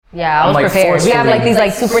Yeah, I was prepared. We have like these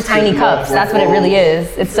like super tiny cups. That's what it really is.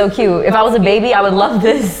 It's so cute. If I was a baby, I would love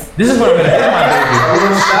this. This is what I'm gonna give my baby. A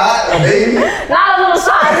little shot, a baby. Not a little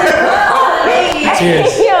shot. A baby.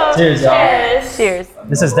 Cheers. Cheers, y'all. Cheers.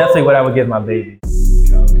 This is definitely what I would give my baby.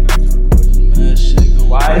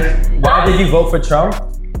 Why did you vote for Trump?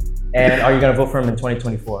 And are you gonna vote for him in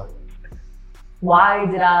 2024? Why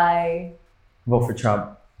did I vote for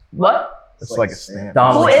Trump? What? It's like a stamp.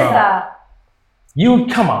 Who is that? You,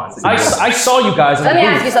 come on. I saw you guys in the booth. Let me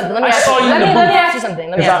ask you something. Let me ask you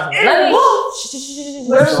something.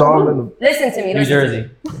 Listen to me. New Jersey.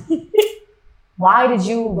 Why did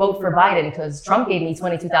you vote for Biden? Because Trump gave me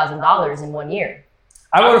 $22,000 in 1 year.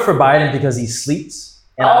 I voted for Biden because he sleeps.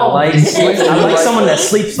 And I like someone that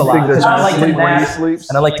sleeps a lot. I like to nap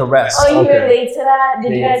and I like to rest. Oh, you relate to that?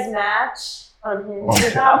 Did you guys match on him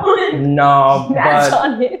with that one? No, but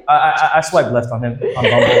I swiped left on him on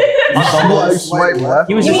Bumble. Swipe left?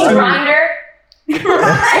 He was you just mean Grindr?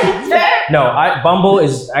 No, Bumble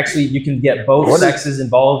is actually, you can get both sexes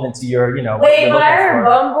involved into your, Wait, but I heard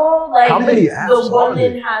Bumble, like the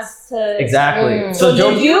woman has to. Exactly. So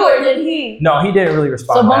did you or did he? No, he didn't really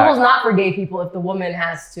respond. So Bumble's not for gay people if the woman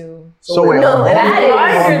has to. So wait, on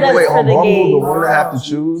Bumble, the woman have to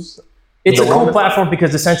choose? It's a cool platform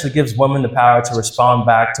because it essentially gives women the power to respond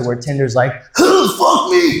back to where Tinder's like, fuck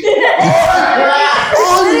me.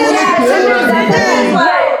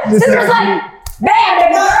 Tinder's like,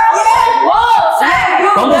 bam, girl.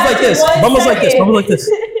 Whoa. Bumble's like this. Bumble like this.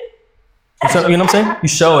 So, you know what I'm saying? You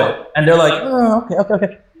show it, and they're like, oh,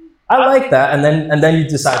 okay. I like that, and then you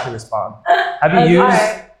decide to respond. Have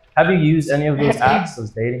you used any of those apps,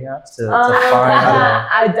 those dating apps, to find?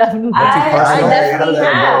 I definitely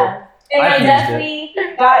have. And I definitely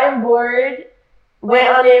gotten bored, went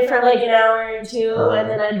on it for like an hour or two, and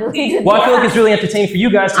then I deleted it. Well, I feel like it's really entertaining for you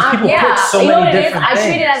guys because people put so many different things.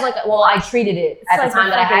 I treated it at the time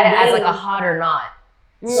that I had it as like a hot or not.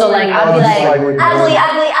 So like I'd be like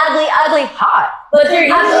ugly, hot. But they're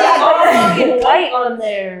usually fucking white on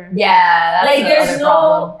there. Yeah, that's like there's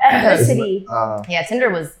no ethnicity. Yeah, Tinder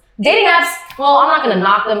was dating apps. Well, I'm not gonna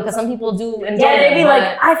knock them because some people do enjoy. Yeah, they be like,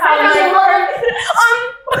 I found love.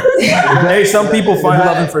 Hey, some people find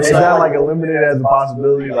love in first sight. Is that like eliminated as a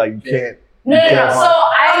possibility? Like you can't. No. So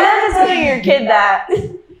I meant to tell your kid that.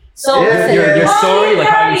 So your story, like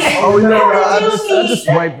how you. Oh no, I just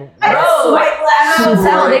swiped.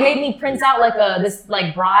 So they made me print out like this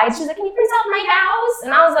bride. She was like, "Can you print out my vows?"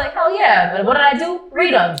 And I was like, "Hell yeah!" But what did I do?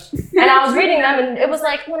 Read them. And I was reading them, and it was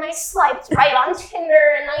like when I swiped right on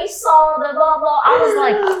Tinder and I saw the blah blah. I was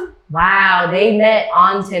like, "Wow, they met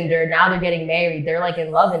on Tinder. Now they're getting married. They're like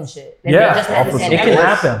in love and shit." They just met the it can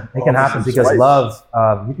happen. It can happen because love.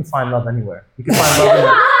 You can find love anywhere. You can find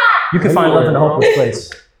love. You can find love in a hopeless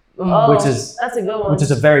place. Which is that's a good one. Which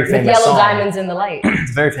is a very famous With yellow song. diamonds in the light.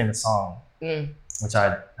 It's a very famous song, which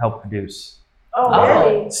I helped produce. Oh,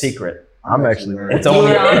 really? Secret. I'm actually learning. It's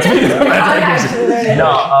only. Did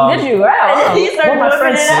you? Wow. Well,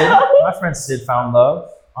 my friend Sid found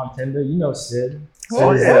love on Tinder. You know Sid.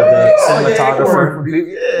 Sid is the cinematographer.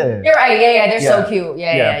 Yeah. You're right. Yeah. They're so cute.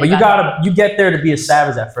 Yeah. But you get there to be a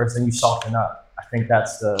savage at first, and you soften up. I think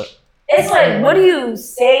that's the. It's like, what do you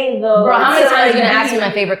say though? Bro, how many times are you gonna ask me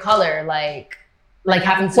my favorite color? Like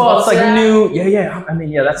having to go. Well, it's like new. Yeah. I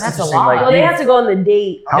mean, that's a lot. Like, well, they have to go on the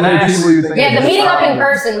date. How many people you think? Yeah, the meeting up in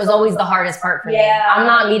person was always the hardest part for me. I'm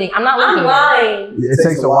not linking. I'm lying. It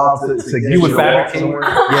takes a while to get you would fabricate. I'm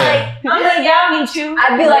like, I'll meet you.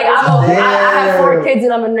 I'd be like, I have 4 kids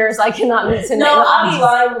and I'm a nurse. I cannot meet tonight. No, I'll be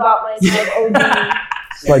lying about myself. OD.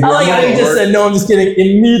 Like, you just said no. I'm just kidding.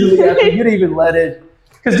 Immediately after, you didn't even let it.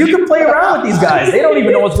 Because you can play around with these guys. They don't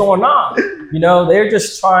even know what's going on. You know, they're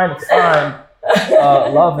just trying to find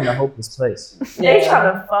love in a hopeless place. They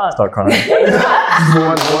trying to fuck. Start crying.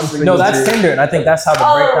 No, that's Tinder, and I think that's how the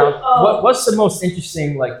breakdown. What's the most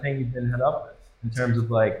interesting thing you've been hit up with in terms of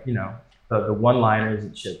the one-liners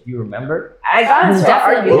and shit? Do you remember? I got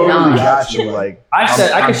definitely got you. I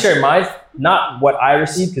said I could share my not what I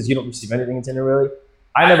received because you don't receive anything in Tinder really.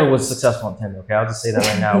 I never was successful on Tinder, okay? I'll just say that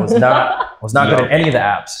right now. I was not good at any of the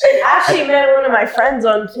apps. I actually met one of my friends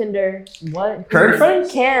on Tinder. What? Current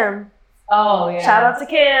friends? Cam. Oh, yeah. Shout out to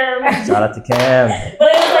Cam. Shout out to Cam. But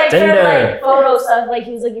it was Tinder. for photo stuff,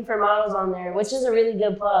 he was looking for models on there, which is a really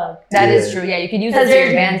good plug. That is true, yeah. You could use it to your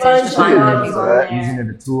advantage to find models on there. Using it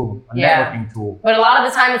as a tool, a networking tool. But a lot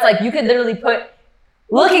of the time, it's you could literally put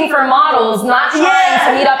looking for models, not trying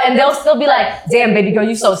to meet up, and they'll still be like, "Damn, baby girl,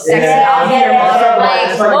 you so sexy out here, model."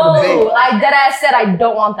 Like, whoa! I deadass said I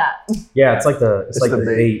don't want that. Yeah, it's like the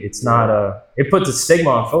bait. It's not it puts a stigma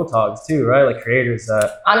on photogs too, right? Like creators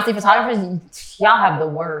that. Honestly, photographers, y'all have the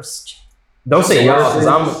worst. Don't say y'all, because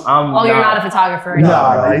I'm. Oh, you're not a photographer. No,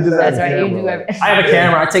 that's right. You do everything. I have a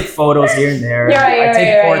camera. I take photos here and there. You're right. I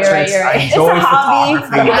take portraits. You're right. I enjoy It's a hobby.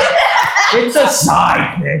 photography. It's a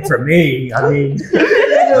side thing for me. I mean,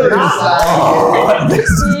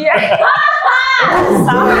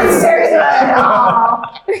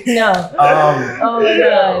 No. Oh my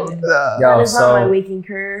god. Yo, It's not my waking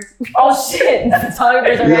career. Oh shit.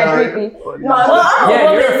 Photographers are very creepy.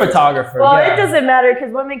 Yeah, you're a photographer. Well, yeah. it doesn't matter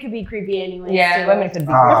because women could be creepy anyway. Yeah, too. women could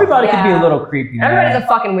be. Everybody could be a little creepy. Man. Everybody's a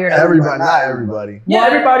fucking weirdo. Everybody, not everybody. Yeah,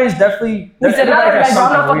 everybody's definitely. We said not everybody, but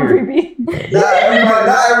I'm not fucking creepy.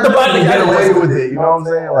 Not everybody can get away with it. You know what I'm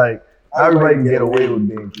saying? Like, not everybody can get away with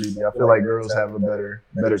being creepy. I feel like girls have a better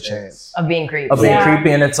chance Of being creepy. of being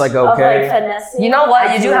creepy, and it's like Of, okay. like, finessing. You know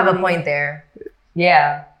what? You do have a Absolutely. point there.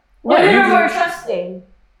 Yeah. Women you are do. more trusting.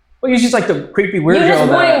 Well, you're just like the creepy weird You just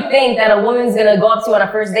girl wouldn't that think that a woman's gonna go up to you on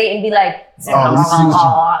a first date and be like,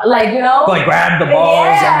 like, you know? like grab the balls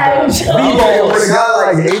Yeah. and the Would a balls.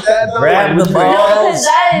 guy like hate that though? Grab Like, the would you- balls. Because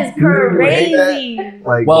that is crazy.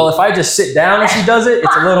 Like, Well, if I just sit down and she does it,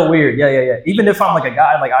 it's a little weird. Yeah. Even if I'm like a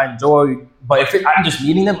guy, like I enjoy, but if I'm just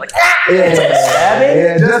meeting them, like yeah, stabbing.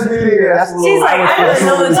 yeah, just meeting it. That's a little. She's like, I don't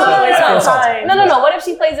know what's No. What if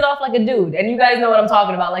she plays it off like a dude? And you guys know what I'm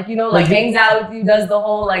talking about. Like, you know, like hangs out with you, does the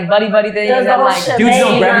whole like buddy thing. Does And the then whole like, shit. Dudes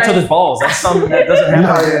don't grab each other's balls. That's something that doesn't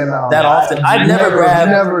happen that often. I've never grabbed,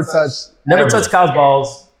 never touched Kyle's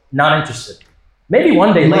balls. Not interested. Maybe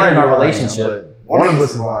one day later in our relationship. One of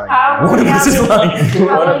us is lying. One of us is lying.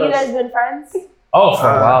 How long you guys been friends? Oh, for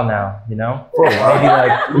a while now, you know? For a while. Maybe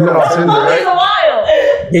like, You know, on Tinder, it's a right?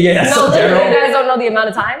 while. yeah, No, so literally, you general. guys don't know the amount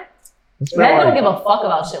of time. It's been Men don't like- give a fuck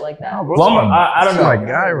about shit like that. Well, I don't know. My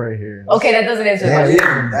guy right here. Okay, that doesn't answer the Damn, he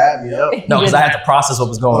question. didn't dab me up. No, because I had to process what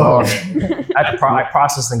was going on. I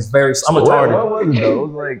process things I'm What retarded. was it though? It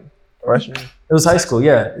was like freshman. It was high school,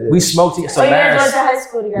 yeah. We smoked. So So you guys went Maris, to high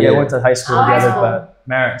school together? yeah, we went to high school Oh, high together, school. but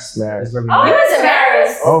Maris is where we You went. went to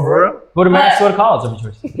Paris. Oh, for real? Go to Maris, go to college, every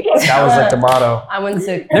choice. That was like the motto. I went to.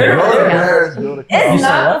 There- Go to there- Paris, go to It's college. You said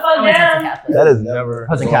not what? the fuck I went to down. Catholic. That is never.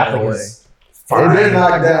 Cousin going Catholic away. is It did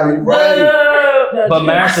knock down. You right? but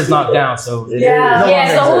Maris is knocked down, so Yeah.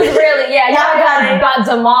 Yeah, so who's really? Yeah, y'all got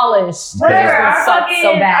demolished. Whatever. It Our sucked fucking,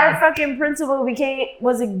 so bad. our fucking principal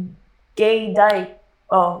was a gay dyke.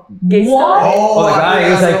 Oh, gay What? stuff. Oh, the guy,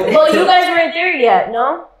 he was like, Well, you guys weren't there yet,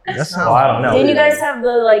 no? That's oh, I don't know. Didn't you guys have the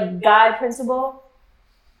like guy principal?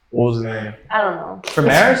 What was his name? I don't know. For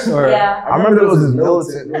Maris or? Yeah. I remember it was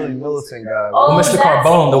this really militant guy. Oh, Mr.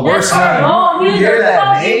 Carbone, the worst name. Carbone. He was You hear the that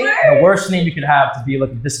fucking name? word. The worst name you could have to be like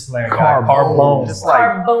a disciplinary guy. Carbone. Carbone. Just like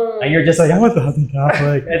Carbone. And you're just like, I went to Hudson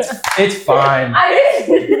Catholic. It's fine. I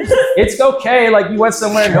It's okay. Like you went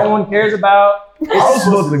somewhere no one cares about. I was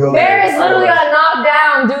supposed to go there. Paris literally got knocked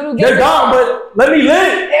down, dude. They're gone, but let me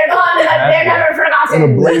live. They're gone. They're never In a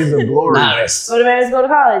forgotten. blaze of glory. Nice. Go to Maris, go to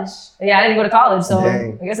college. Yeah, I didn't go to college, so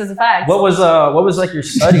Dang. I guess it's a fact. What was like your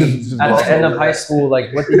study Just at gloss the end of over high that. school?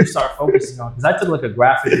 Like what did you start focusing on? Because I took like a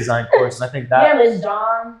graphic design course, and I think Yeah, that Miss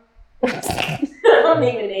John. I don't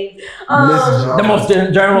even names. Mrs. John. the most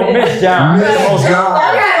general Miss John. Miss The most, John.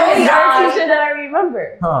 That's Miss the John. only teacher that I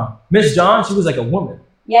remember. huh? Miss John, she was like a woman.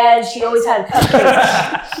 Yeah, and she always had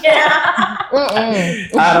cupcakes. Yeah.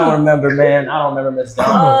 I don't remember, man. I don't remember Miss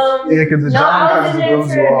John. Yeah, because the No, John I was kind in of there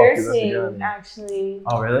throws for you off. 'Cause that's the nursing, guy. actually.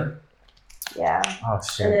 Oh really? Yeah. Oh And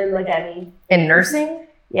shit. then look at me. In nursing?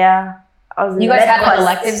 Yeah. I was in You guys had like MedQuest.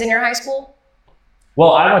 electives in your high school?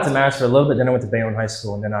 Well, I went to Maris for a little bit, then I went to Bayonne High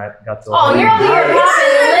School, and then I got to. Oh, you're over here popping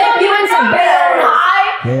lip. You went to Bayonne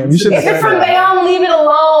High? Damn, you should have If you're said from that. Bayonne, leave it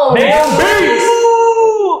alone. Bayonne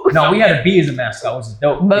Bees! No, we had a bee as a mascot, which was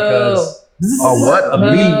dope because Oh, what? a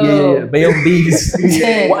bee, yeah, Bayonne Bees.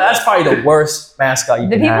 Well, that's probably the worst mascot you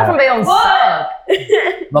The can people have. from Bayonne suck.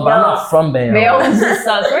 No, but I'm not from Bayonne. Bayonne just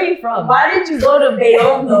sucks. Where are you from? Why did you go to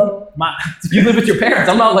Bayonne though? You live with your parents.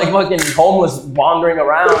 I'm not like fucking homeless wandering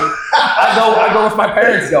around. I go if my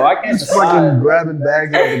parents go. I can't Just decide. fucking grabbing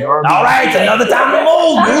bags out of the garbage. All right, it's another time to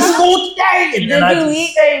move. New school today. And then I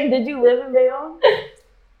just- Did you live in Bayonne?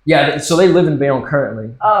 Yeah, so they live in Bayonne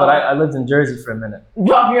currently, Oh. but I lived in Jersey for a minute.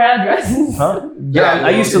 Drop your address. Huh? Yeah, I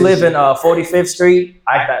used to live in 45th Street.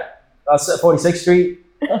 46th Street.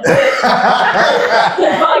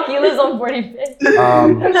 Fuck Fuck, he lives on 45th.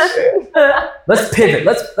 Let's pivot.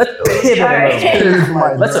 Let's pivot a little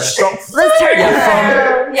bit. Let's turn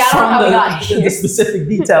from the specific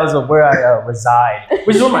details of where I reside,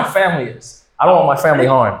 which is where my family is. I don't want my family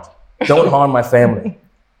harmed. Don't harm my family.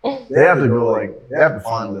 They have to go they have to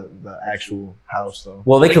find the actual house though.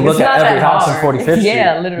 Well, they can look at every house on 45th Street.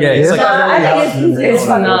 Yeah, literally. Yeah, it's like it's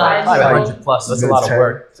not. 500 plus. That's a lot of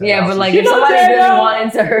work. Yeah, but like if somebody really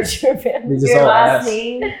wanted to hurt your family, your last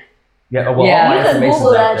name. Yeah, well, yeah. all my You can information's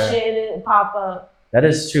Google out that there. shit and it pop up. That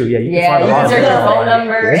is true. Yeah, you yeah, can you find a lot can search of your phone information.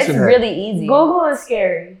 number. It's really easy. Google is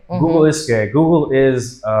scary. Google is scary. Google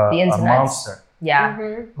is The a internet. monster. Yeah.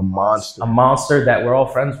 A monster. A monster that we're all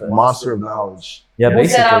friends with. A monster of knowledge. Yeah, Who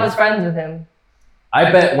basically. said I was friends with him?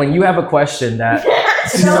 I bet when you have a question that You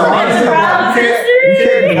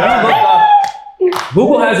can't look up,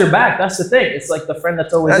 Google has your back. That's the thing. It's like the friend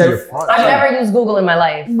that's always That's there. your front. I've never used Google in my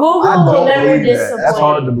life. Google I will don't never believe that. disappoint. That's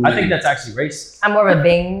hard to believe. I think that's actually racist. I'm more of a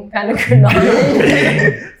Bing kind of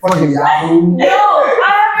knowledge. Fucking Yahoo. No,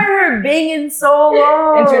 I haven't heard Bing in so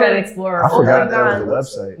long. Internet Explorer. I forgot my that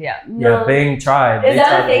was the website. Yeah. Yeah, Bing tried. Is They that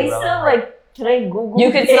tried a to thing be still? relevant. Like, can I Google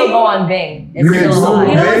You could Bing? still go on Bing. It's You can still Google alive.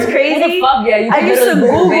 You know what's Bing? crazy? Who the fuck? Yeah, you I can used to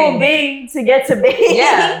literally Google Bing to get to Bing.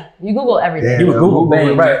 Yeah, you Google everything. You would Google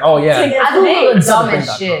Bing, right? Oh To yeah. get I to Google Bing. the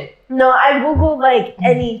dumbest shit. No, I Google like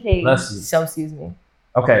anything. Let's see. So excuse me.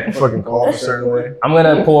 Okay, Fucking call a certain way. I'm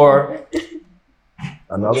gonna pour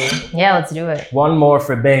Another one? Yeah, let's do it. one more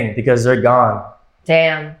for Bing because they're gone.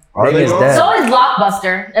 Damn. Are Bing they is gone? dead. So is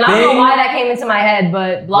Blockbuster, and I don't know Bing. why that came into my head,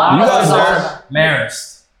 but Blockbuster's Blockbuster, awesome.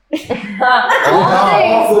 Marist. All things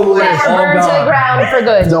that were burned to the ground for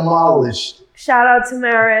good. Demolished. Shout out to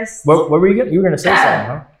Maris. What were you? You were gonna say something,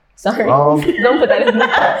 huh? Sorry, Um, don't put that in there.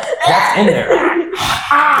 That's in there.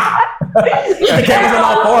 The camera's on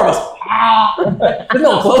all four of us. There's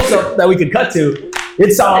no close up that we could cut to.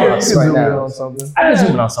 It's all of us right zoom in now. on something. I'm just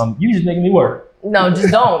zooming on something. You just making me work. No,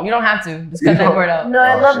 just don't. You don't have to. Just cut that word out. No,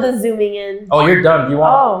 I Oh, love shit. the zooming in. Oh, you're done. Do you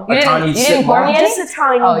want Oh, a you didn't- tiny you sip didn't pour more? me Just a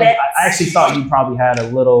tiny Oh, bit. I actually thought you probably had a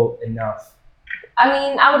little enough. I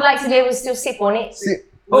mean, I would like to be able to still sip on it. Sip.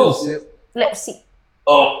 Oh. Sip. Let's see.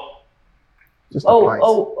 Oh. Just a Oh, pint.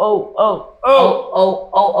 oh, oh, oh.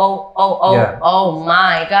 Oh, Yeah. oh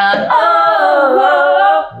my God.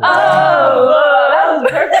 Oh, that was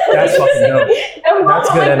perfect. That's fucking dope. That's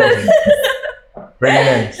good energy. Bring it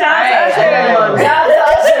in. Shout out to Usher. Shout out to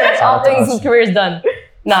Usher. Shout All out to things his Usher. career's done.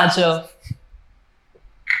 Nah, chill.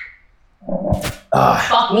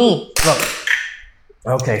 Fuck me.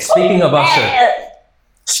 Look. Okay, speaking of Usher.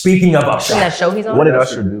 Speaking of In Usher. that show he's on? What did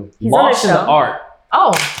Usher do? He's on a Lost in the show. art.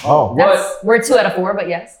 Oh, Oh, that's, we're 2 out of 4, but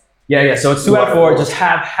yes. Yeah. So it's 2 out of 4. Just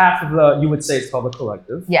half of the. You would say it's called the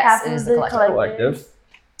collective. Yes, Half it of is the the collective. Collective.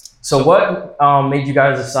 So what made you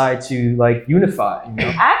guys decide to like unify? You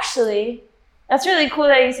know? Actually, that's really cool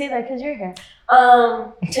that you say that because you're here.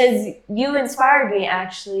 Because you inspired me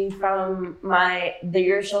actually from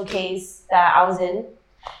your showcase that I was in,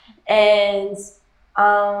 and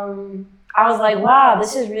I was like, wow,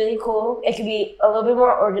 this is really cool. It could be a little bit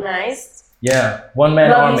more organized. Yeah, one man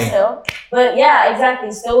Love you army. still, but yeah, exactly.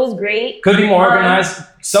 Still was great. Could be more organized.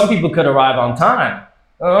 Some people could arrive on time.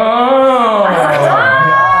 Oh.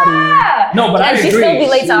 No, but I And she agree. still be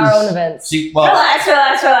late to our own events. Well,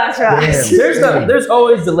 Relax. there's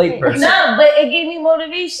always the late person. No, but it gave me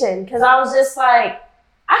motivation because I was just like,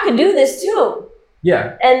 I could do this too.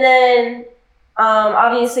 Yeah. And then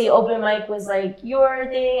obviously open mic was like your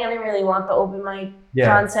thing. I didn't really want the open mic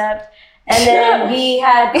concept. And then we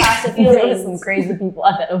had passive There was feelings. some crazy people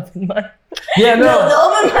at that open mic. Yeah, No, no.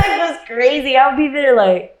 the open mic was crazy. I would be there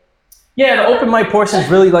like, Yeah, the open mic portion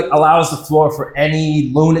really like allows the floor for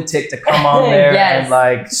any lunatic to come on there Yes. and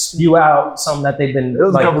like spew out something that they've been It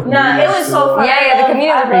was a like couple nah, it was so fun. Yeah, the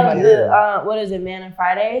community's I pretty love fun. the, what is it, Man and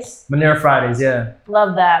Fridays? Manera Fridays, yeah.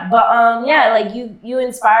 Love that. But yeah, like you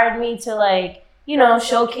inspired me to like, you know,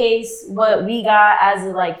 showcase what we got as a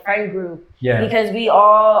like friend group. Yeah. Because we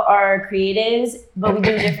all are creatives, but we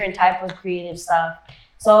do different type of creative stuff.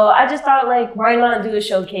 So I just thought like, why not do a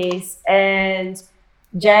showcase? And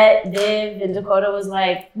Jet, Div, and Dakota was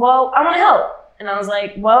like, well, I want to help. And I was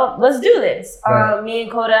like, well, let's do this. Right. Me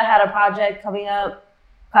and Coda had a project coming up,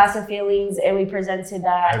 Class of Feelings, and we presented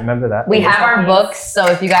I that. remember that. We have our books, so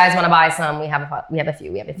if you guys want to buy some, we have a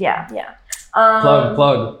few. Yeah.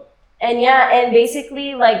 Plug. And yeah, and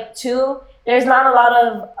basically like there's not a lot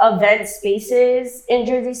of event spaces in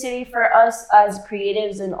Jersey City for us as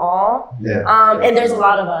creatives and all. Yeah. And there's a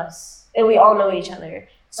lot of us and we all know each other.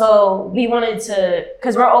 So we wanted to,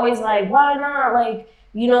 cause we're always like, why not? Like,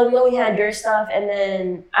 you know, we only had your stuff. And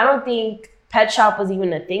then I don't think pet shop was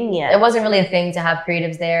even a thing yet. It wasn't really a thing to have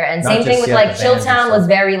creatives there. And Not same thing just with yet, like the bands and Chilltown was stuff.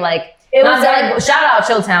 very like, It not was that, like, shout out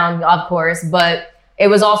Chilltown, of course, but it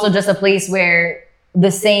was also just a place where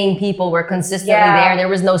the same people were consistently there. There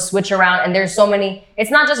was no switch around, and there's so many. It's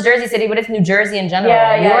not just Jersey City, but it's New Jersey in general.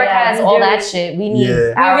 New York has all that shit. We need. We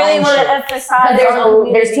really want to emphasize.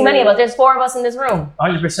 There's too many of us. There's 4 of us in this room.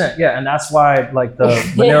 100%, yeah, and that's why like the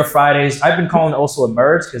Manila Fridays. I've been calling it also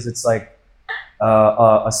Emerge because it's like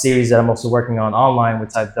a series that I'm also working on online,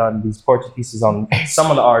 which I've done these portrait pieces on some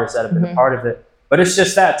of the artists that have been a part of it. But it's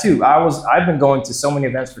just that too. I've been going to so many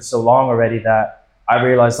events for so long already that I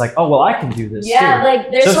realized like, oh well, I can do this too.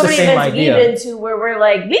 Like there's so many the events we've been to where we're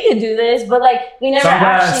like, we could do this, but like we never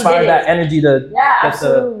actually inspired did it. that energy to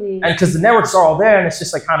absolutely. And because the networks are all there, and it's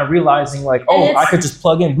just like kind of realizing like, oh, I could just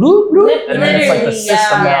plug in, bloop, bloop, and then it's like the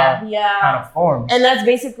system kind of forms. And that's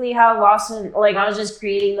basically how Lost in, like I was just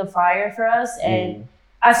creating the flyer for us, and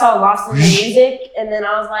I saw Lost in the Music, and then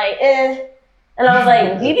I was like, and I was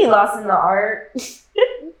like, we be lost in the art.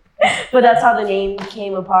 But that's how the name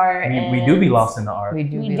came apart. We do be lost in the art. We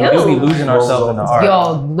do be losing ourselves in the art.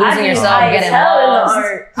 Yo, losing yourself, getting lost. In the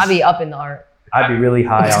art. I be up in the art. I'd be really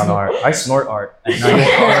high on art. I snort art at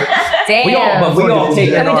night. Damn. We all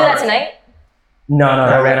take Can we do that tonight? No,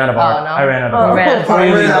 I ran out of art. No? I ran out of art.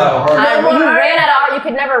 Really low. You ran out of art. You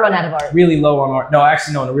could never run out of art. Really low on art. No,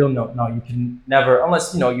 actually, no. On a real note, no. You can never,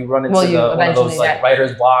 unless you run into one of those like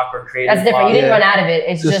writer's block or creative. That's different. block. You didn't run out of it.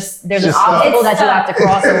 It's just there's an obstacle that you have to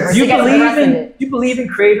cross over. You believe in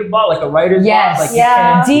creative block, like a writer's block?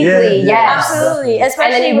 Like deeply. Yes, absolutely.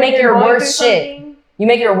 Especially and then you make your worst shit. You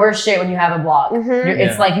make your worst shit when you have a block.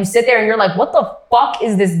 It's like you sit there and you're like, what the fuck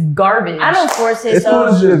is this garbage? I don't force it. It's cool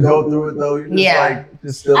to just go through it though. You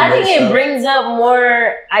just I think it brings up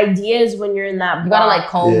more ideas when you're in that block. You gotta like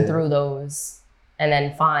comb through those and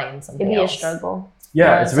then find something It'd be else. a struggle.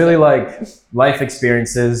 Yeah, it's really like life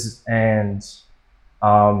experiences and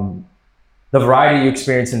the variety you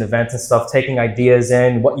experience in events and stuff, taking ideas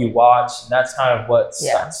in, what you watch. That's kind of what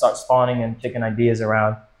starts spawning and kicking ideas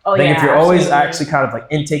around. I think if you're always actually kind of like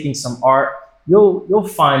intaking some art, you'll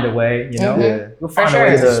find a way, you'll find a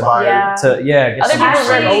way to get Other people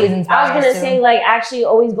are always inspired. I was gonna say like actually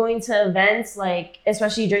always going to events, like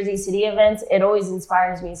especially Jersey City events, it always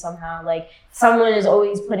inspires me somehow. Like someone is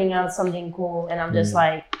always putting out something cool, and I'm just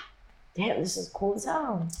like, damn, this is cool as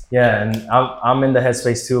hell. Yeah, and I'm in the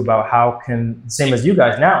headspace too about how can, same as you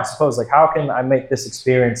guys now, I suppose, like how can I make this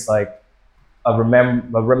experience like a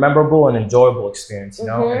rememberable and enjoyable experience, and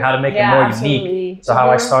how to make it more unique. So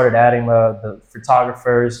how I started adding the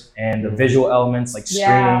photographers and the visual elements like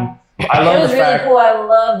streaming. I love it was really cool. I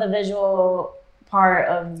love the visual part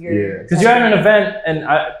of your. Because you're at an event, and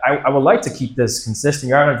I would like to keep this consistent.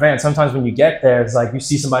 You're at an event. Sometimes when you get there, it's like you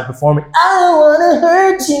see somebody performing. I don't want to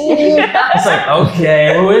hurt you. It's like,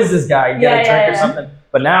 okay, who is this guy? You get a drink or something.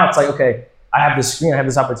 But now it's like, okay, I have this screen. I have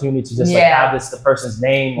this opportunity to just like have the person's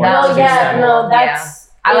name. That's.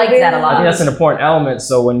 I like that a lot. I think that's an important element.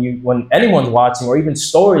 So when anyone's watching, or even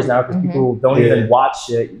stories now, because people don't even watch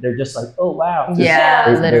it, they're just like, oh wow.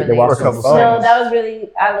 Literally. They watch their phones. No, that was really,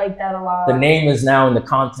 I like that a lot. The name is now in the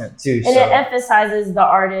content too. And it emphasizes the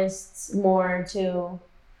artists more too,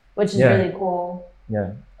 which is really cool.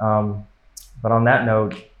 Yeah. But on that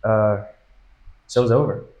note, show's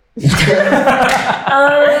over. All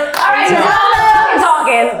right,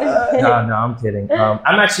 talking. No, I'm kidding.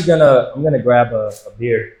 I'm actually gonna grab a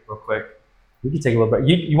beer real quick. We can take a little break.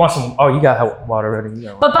 You want some? Oh, you got water already.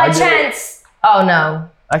 But by chance, oh no.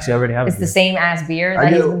 Actually, I already have. It's the same ass beer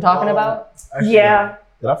that he's been talking about. Actually,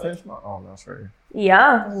 Did I finish my? Oh no, sorry.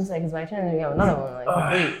 Yeah. I was like, it's my chance to get another one.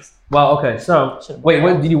 Like, please. Well, okay. So wait,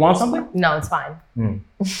 did you want something? No, it's fine.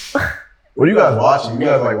 What are you guys watching? You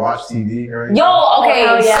guys like watch TV or anything? Yo,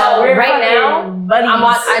 okay, so we're right now,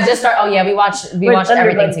 I just start. Oh yeah, we watch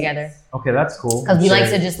everything together. Okay, that's cool. Because we like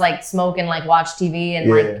to just like smoke and like watch TV and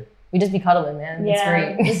like we just be cuddling, man. It's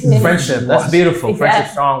great. Friendship, that's beautiful.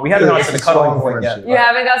 Friendship strong. We haven't got to the cuddling point yet. You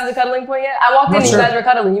haven't got to the cuddling point yet? I walked in and you guys were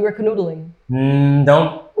cuddling. You were canoodling.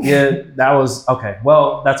 That was okay.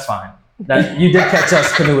 Well, that's fine. That you did catch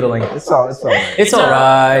us canoodling. It's all right. It's all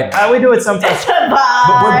right. We do it sometimes.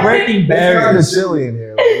 But we're breaking barriers. It's kind of chilly in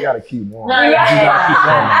here. Like, we gotta keep warm. No, you gotta keep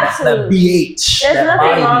warm. That BH. There's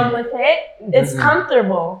nothing wrong with it. It's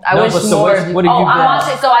comfortable. I wish more. What have you been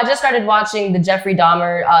watching? So I just started watching the Jeffrey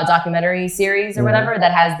Dahmer documentary series or whatever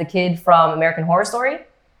that has the kid from American Horror Story.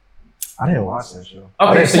 I didn't watch that show.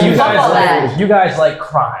 Okay, so you guys like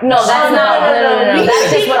crime. No, that's no.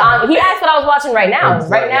 That's just what he asked what I was watching right now.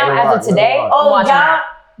 Right now, as of today, I'm watching that.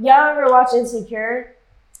 Y'all ever watch Insecure?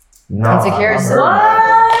 No, Insecure is I've heard so- about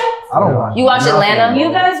that. I don't watch. You watch nothing. Atlanta?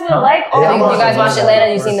 You guys would like all Yeah, I'm You watching guys watch Atlanta.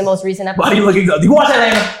 Atlanta? You've seen the most recent Why episode? are you looking up? Do you watch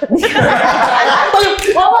Atlanta?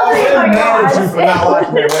 What was it? I'm mad at you for not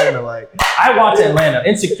watching Atlanta. Like, I watch Atlanta.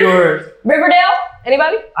 Insecure. Riverdale?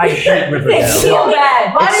 Anybody? I hate Riverdale. So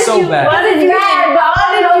bad. It's so bad. Why did you bad? But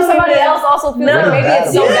I don't know if somebody else also feels like maybe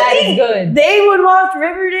it's so You bad it's good. They would watch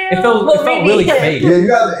Riverdale. It felt really fake. yeah, you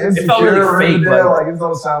guys are It felt insecure. really fake, Riverdale, but- like it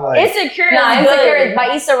don't sound like. Insecure Nah, is Insecure good. is by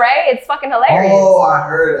Issa Rae. It's fucking hilarious. Oh, I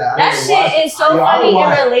heard that. I That didn't shit watch- is so Yo, I funny don't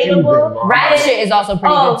watch and relatable. anything, bro. Ratchet is also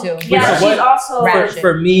pretty Oh, good too. yeah, so she's what- also. Ratchet.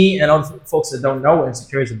 For me and other folks that don't know what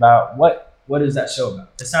Insecure is about, what is that show about?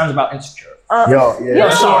 It sounds about Insecure. Yo, yeah, You that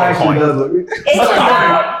know- show actually does look.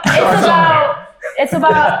 It's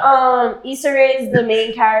about Issa Rae is the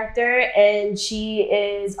main character and she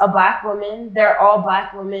is a black woman. They're all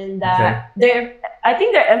black women that I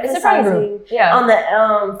think they're It's a friend emphasizing group. Yeah. on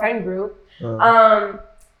the friend group.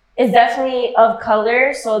 It's definitely of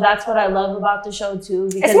color, so that's what I love about the show too.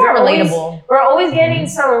 Because It's more we're always- relatable. We're always getting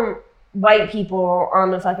some white people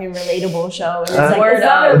on the fucking relatable show, and it's like Word it's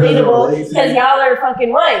not up. relatable It doesn't because y'all are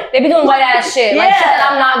fucking white. They be doing white ass shit. Like Yeah. shit that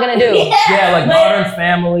I'm not gonna do. Yeah, like Modern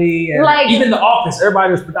Family and Like- even The Office.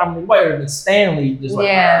 Everybody was predominantly white, and Stanley just like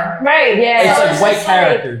Yeah. Right. Yeah. It's So like white just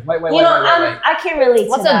characters, white. You know, I can't relate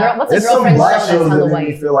What's to a that. girl? What's a There's some girlfriend show black that's shows hella that make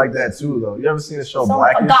me white? feel like that too, though. You ever seen the show Some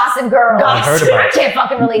Blackish? Gossip Girl. I heard about I it. can't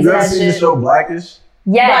fucking relate to You ever that seen the shit. show Blackish?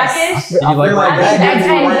 Yes. Blackish? Did you like feel like that? that gives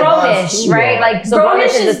you And white vibes Grownish, too, right? though. Like so Grownish Grownish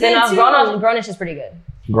is a is spin-off. good, too. Grownish is pretty good.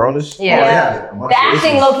 Grownish? Yeah. Oh, yeah. A bunch The of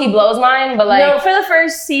acting issues. low key blows mine, but like No, for the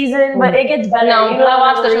first season, but it gets better. no, You because I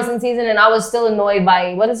watched the know- recent season and I was still annoyed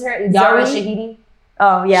by what is her Yara Shahidi.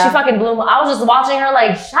 Oh yeah. She fucking blew me. I was just watching her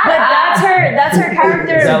like shut But up. that's her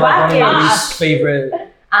character. Is that like one of your Blackish. least favorite?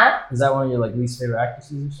 Huh? Is that one of your like least favorite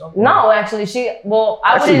actresses or something? No, actually, I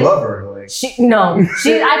I actually wouldn't. love her. Like,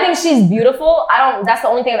 I think she's beautiful. That's the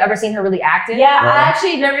only thing I've ever seen her really acting. Yeah, Right. I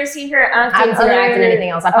actually never seen her acting. I haven't seen her other- acting anything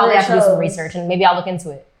else. I probably other have to do some shows. research and maybe I'll look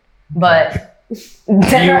into it. But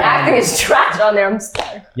her acting is trash on there. I'm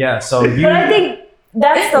sorry. Yeah. So you. But I think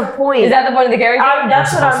that's the point. Is that the point of the character?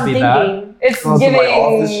 That's what supposed to I'm be bad? thinking. It's Oh, so giving. like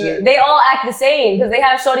office shit? They all act the same because they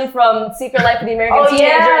have Shorty from Secret Life of the American Oh Teenager.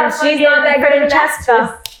 yeah, And she's not that good at that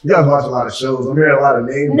stuff. you guys watch a lot of shows. I'm hearing a lot of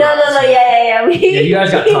names. No, yeah. Yeah, you guys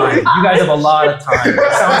got time. You guys have a lot of time.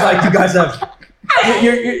 It sounds like you guys have.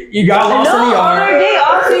 You got lost in the other yard. day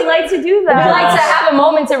off we like to do We that. like to have a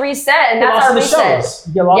moment to reset, and You that's lost our in the reset. shows.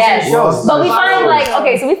 You get lost Yes. in the shows. But we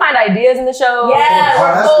find so we find ideas in the show. Yeah. Oh,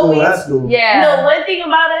 that's cool. always- That's cool. Yeah. No, one thing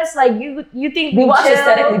about us, like you think we watch chill.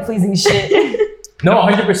 aesthetically pleasing shit. No,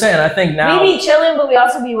 100%. I think now. We be chilling, but we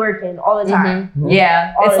also be working all the time. Mhm.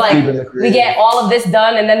 Yeah. All It's the like Keeping it we creative. get all of this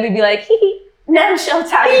done, and then we be like, Now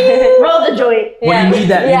showtime. Roll the joint. Well, you need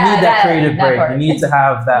that. Yeah, You need that creative that break. part. You need to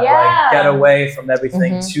have that Yeah. like get away from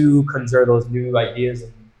everything Mhm. to conjure those new ideas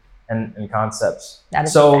and concepts. That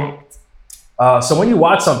is So- fact. So when you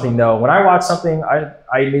watch something though, when I watch something,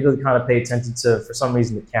 I immediately kind of pay attention to, for some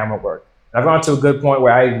reason, the camera work. And I've gone to a good point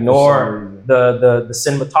where I ignore the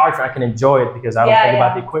cinematography. I can enjoy it because I don't Yeah, think yeah.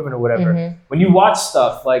 about the equipment or whatever. Mhm. When you watch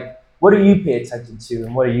stuff, like what do you pay attention to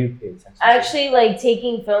and what do you pay attention to? I actually like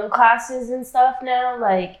taking film classes and stuff now.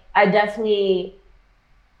 Like I definitely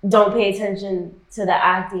don't pay attention to the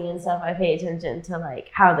acting and stuff. I pay attention to like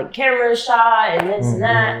how the camera is shot and this and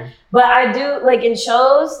that. But I do like in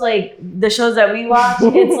shows, like the shows that we watch,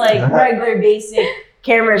 it's like regular basic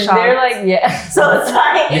camera shots. They're like, yeah. so it's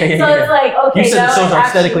like Yeah. it's like okay. You said now the shows I are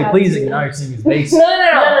actually aesthetically have pleasing, to- and now you're seeing his basic. No.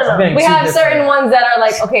 No. Being We too have different. certain ones that are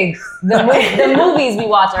like, okay, the movies we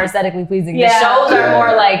watch are aesthetically pleasing. Yeah. The shows are Yeah.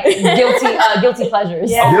 more like guilty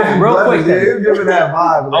pleasures. Yeah. Okay, real quick Yeah, then. you're giving that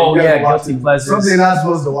vibe. Like, Oh, you gotta yeah, watch guilty it. pleasures. Something you're not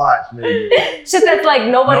supposed to watch, maybe. Shit that's like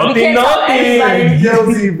nobody cares about anybody.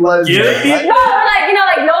 Guilty pleasure. Guilty? Like, No, but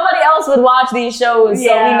like nobody else would watch these shows, so we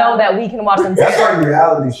Yeah. know that we can watch them too. that's like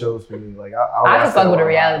reality shows for me. Like I can fuck with a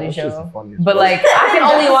reality show, but like. like I can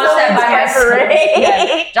only watch that by myself.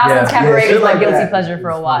 Yeah. Jocelyn's Yeah. Cabaret shit was my like guilty that. pleasure for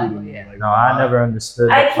a It's while. funny to me, Yeah. like, No, I never understood.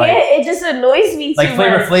 I it. can't. It just annoys me Like too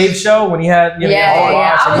Flavor much. Flav show when he had Yeah, all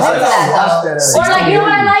yeah, watch I and was he's into like, that, though. Or like you know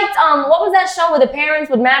what I liked? What was that show where the parents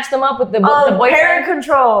would match them up with the Parent boyfriend?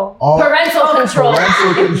 control. Parental control.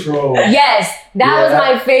 Parental control. Yes, that was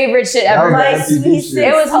my favorite shit That ever. was My the MTV sweet shit.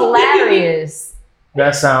 It was hilarious.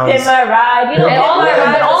 That sounds. In my ride, you know, And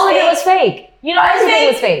all of it was fake. You know, Everything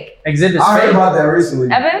was fake. fake. Exhibit's I heard fake. about that recently.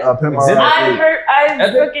 Evan? Pimp My Exhibit? Ride. I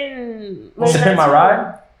Evan? freaking. Is it Pimp My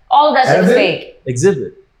Ride? All of that shit was Evan? fake.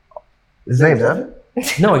 Exhibit. His name's Evan?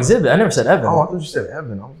 No, Exhibit. I never said Evan. Oh, I thought you said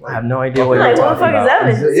Evan. I was I like, have no idea what I'm you're like, what the talking fuck about.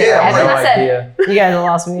 is Evan? Yeah, I have Evan, no I said- idea. You guys have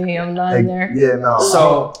lost me. I'm not in there. yeah, no. So,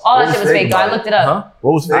 All what that shit was fake, though. I looked it up. huh?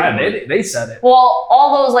 What was fake? Ah, they said it. Well,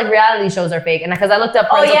 all those like reality shows are fake, and because I looked up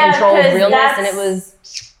Oh, parental yeah, control because realness, and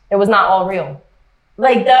that's- it was not all real.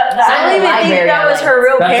 Like I don't Silent even think Library, that I was liked. her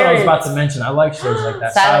real That's what I was parents. about to mention. I like shows like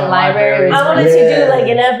that. Silent Library was I wanted Yeah. to do like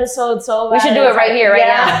an episode so We should do it right here, right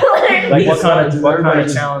now. Like what kind Everybody of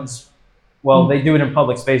just- challenge? Well, they do it in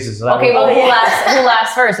public spaces. So that Okay, well, would- who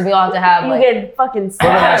laughs first? And we all have to have You like, get fucking whoever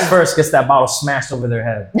stabbed. laughs first gets that bottle smashed over their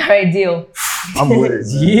head. all right, deal. I'm with it.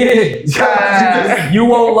 Yeah. You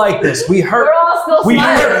won't like this. We hurt. We're all still We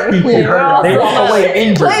smiling. hurt people. We're all They still walk away smiling.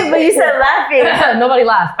 injured. Wait, but you said laughing. Nobody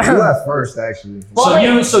laughed. You left first, actually.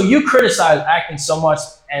 So you criticize acting so much,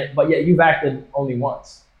 but yet you've acted only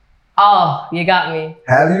once. Oh, you got me.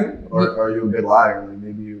 Have you? Or are you a good liar? Like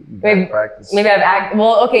maybe you Maybe- practice. Maybe I've acted.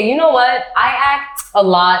 Well, okay, you know what? I act a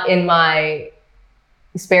lot in my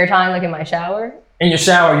spare time, like in my shower. In your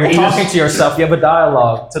shower, you're talking to yourself. You have a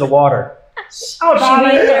dialogue to the water. Oh, she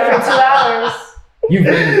been there for 2 hours. You've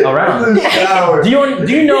been around. In the shower. Do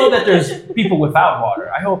you know that there's people without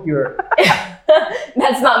water? I hope you're.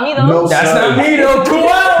 That's not me though. No, That's sir. not me though. 2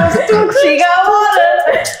 hours. She got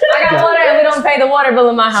water. I got water, and we don't pay the water bill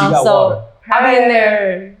in my She house, got so water. I be in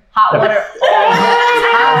there hot water all the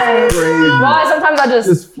time. Crazy. Why? Sometimes I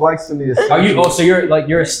just flexing the Are you? Oh, so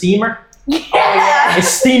you're a steamer? yeah. It's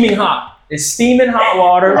steaming hot. It's steaming hot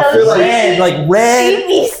water. I feel red, like red. She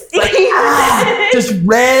be steaming. Just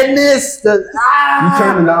redness. You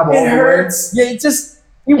turn the knob all It the way. hurts. Yeah, it just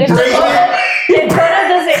you break It's- it. If Dakota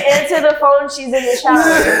doesn't answer the phone, she's in the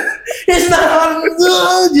shower. It's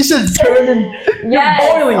not. You should turn and Yes,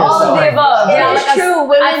 boiling all of the yourself. above. Yeah, It's like true. I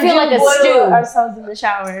Women feel do like a boil stew. ourselves in the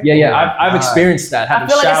shower. Yeah. I've experienced that. I Having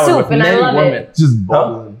feel like a showered soup, with and I many love it. women. Just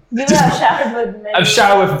bubbling. You have showered with men. I've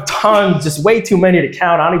showered with tons, just way too many to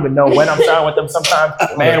count. I don't even know when I'm showering with them. Sometimes,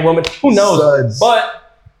 man, woman, who knows? Suds. But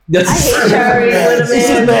I hate showering with a It's just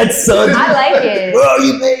man. mad suds. I like it. Oh,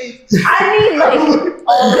 you made. I need like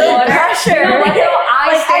All the good water. pressure. You know what though? I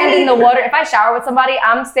Like, stand I in the water. If I shower with somebody,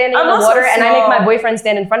 I'm standing I'm in the also water, and I make small. my boyfriend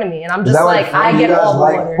stand in front of me, and I'm Is just that like, like I fun? get You guys all the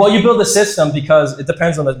like- water. Well, you build a system because it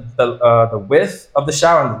depends on the width of the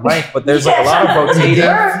shower and the length, but there's like a lot of rotating.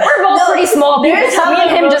 We're both pretty small people. There's Me and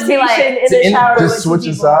him just be like, in the shower. Just with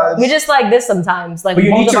switching people. sides. we just like this sometimes. Like But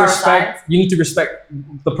you both need of to our respect. sides. You need to respect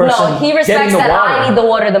the person. No, he getting respects the that water. I need the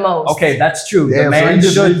water the most. Okay, that's true. The Damn, so man he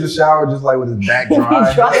just should. leaves the shower just like with his back He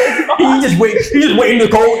dry. dries. He just wait in the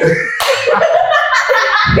cold.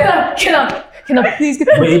 Get up, please get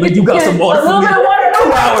up. Baby, you got some water A for little me. bit of water.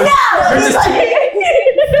 2 hours. You're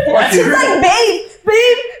just- She's like, babe.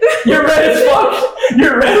 You're red as fuck.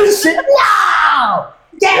 You're red as shit. No!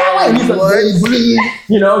 Get away! He's like,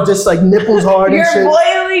 You know, just like nipples hard and You're shit.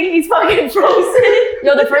 boiling. He's fucking frozen.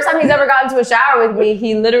 Yo, the first time he's ever gotten to a shower with me,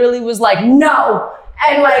 he literally was like, no.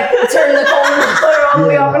 And like turned the cold water all the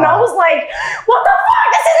way up. And I was like, what the fuck?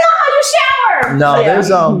 This is not how you shower. No,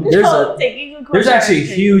 So, yeah. there's actually a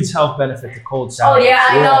huge health benefit to cold Oh showers. yeah,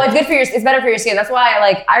 I know. It's good for it's better for your skin. That's why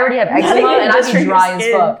I already have eczema even and I just for be your dry as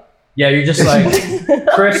skin. fuck. Yeah, you're just like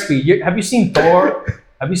crispy. Have you seen Thor?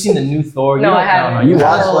 Have you seen the new Thor? No, don't- I haven't. No, You you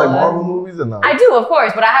watch watch like Uh, Marvel movies or no? I do, of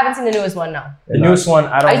course, but I haven't seen the newest one. No. the newest one.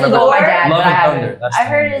 I don't I used to remember. go with my dad, Love but I and haven't. Thunder. That's I the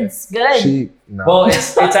heard one. it's good. Cheap. No. Well,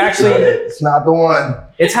 it's actually it's not the one.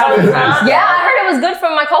 it's half and half. Yeah, I heard it was good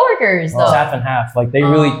from my coworkers though. It's half and half. Like they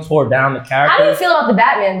really tore down the How do you characters. feel about the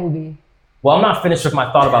Batman movie? Well, I'm not finished with my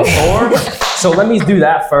thought about Thor, so let me do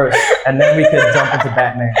that first, and then we could jump into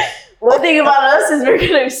Batman. One thing about us is we're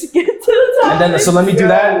gonna skip to the top. And then, so let me do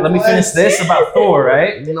that. Let me finish this about Thor,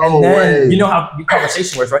 right? No and then, way. you know how your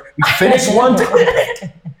conversation works, right? You finish one.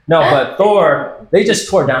 No, but Thor, they just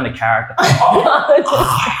tore down the character.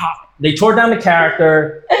 They tore down the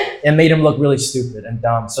character and made him look really stupid and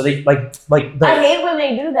dumb. So they like the. I hate when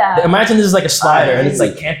they do that. Imagine this is like a slider, and it's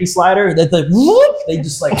like campy slider. That like whoop, they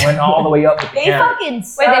just like went all the way up with the They camera. fucking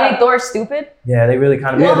Wait, they made suck. Thor stupid? Yeah, they really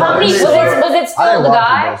kind of. Yeah, Well, how no, many it's- was it I still didn't the watch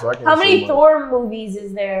guy? it, though, so I can't How say many much. Thor movies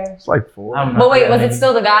is there? It's like 4. I don't know. But wait, Yeah, was maybe. it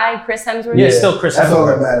still the guy, Chris Hemsworth? Yeah, it's still Chris That's all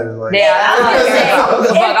that Hemsworth. matters. Like, Yeah, that's what I'm saying. If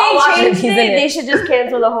The fuck, I'll watch it if If he's they in changed it, it. they should just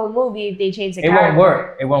cancel the whole movie if they change the It character. won't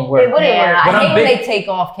work. It won't work. It wouldn't Yeah, But I I'm hate when big- they take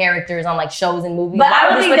off characters on like shows and movies. But Why I would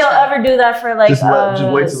don't you think switch they'll them? ever do that for like just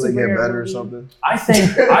wait till they get superhero better or movie. something. I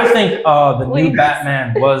think the new Wait.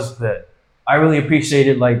 Batman was good. I really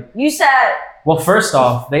appreciated You said well, first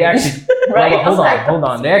off, they actually Right, hold I was like-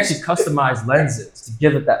 on. They actually customized lenses to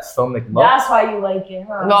give it that filmic look. that's why you like it,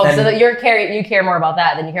 huh? No, And- so that you care more about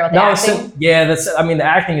that than you care about the No, acting. yeah, the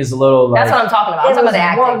acting is a little like That's what I'm talking about. I'm talking about the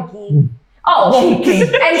acting. Wonky. Oh, Wonky. and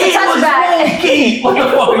to touch back. Wonky. What the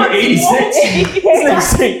fuck are you,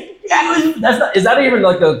 86? That's not, is that even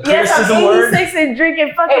like a Yes, criticism I'm word? 86 and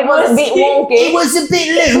drinking fucking It was a bit wonky. was a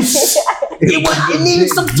bit loose. It needed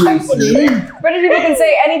some tightening. British people can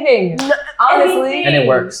say anything, honestly. And it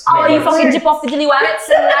works. Oh, you fucking jip off the dilly wabbits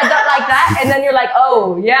and I got like that, and then you're like,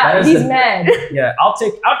 oh yeah, he's mad. Yeah, I'll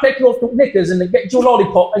take you off the knickers and then get you a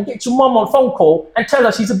lollipop and get your mum on phone call and tell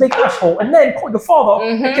her she's a big asshole and then call your father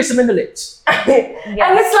and kiss him in the lips. And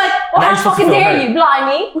it's like, well, how fucking dare you,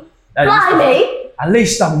 blimey? Blimey. At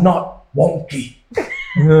least I'm not wonky.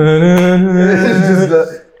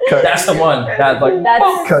 That's the one.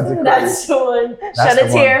 That's the one. Shed a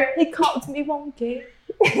tear. He called me wonky.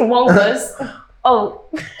 Wonkas. Oh.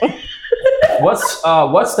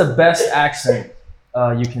 What's the best accent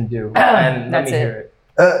you can do? And let me hear it.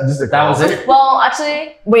 That was it. Well,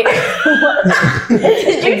 actually, wait.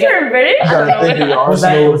 Did you hear British? Was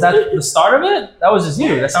that the start of it? That was just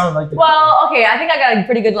you. That sounded like. Well, okay. I think I got a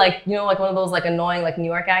pretty good, like, you know, like one of those like annoying like New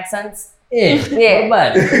York accents. Yeah.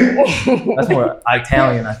 That's more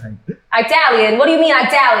Italian, I think. Italian? What do you mean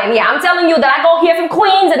Italian? Yeah, I'm telling you that I go here from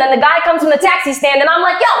Queens and then the guy comes from the taxi stand and I'm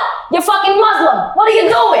like, yo, you're fucking Muslim. What are you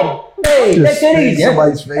doing? Hey, that's it.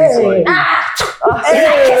 Somebody's face. Hey. Like, And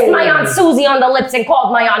I kissed my Aunt Susie on the lips and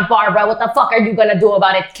called my Aunt Barbara. What the fuck are you gonna do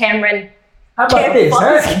about it, Cameron? How about this,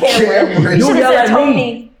 huh? Cameron. You yell at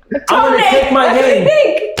me. I'm gonna take my name.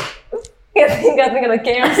 I think of the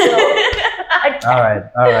Cam still.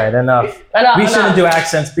 All right, enough. We shouldn't do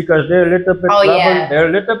accents because they're a little bit They're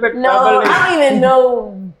a little bit No, bubbly. I don't even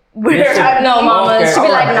know where I'm. No, mama. Okay, She be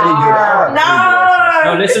like, alright.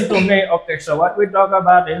 No, listen to me. Okay, so what we talk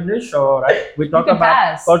about in this show, right? We talk can about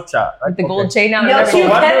pass. culture, right? the gold chain now. Yo, and So you everything.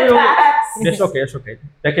 what do can you- pass. It's okay.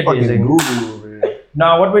 Take it fucking easy. Google over here.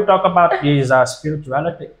 Now, what we talk about is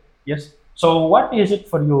spirituality. Yes. So, what is it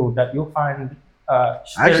for you that you find? I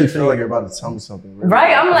actually feel like you're about to tell me something. Really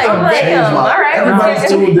Right? I'm like, damn. All right. Everybody's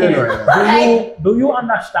tuned in right now. Do you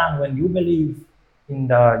understand when you believe in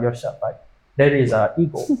yourself, right? There is an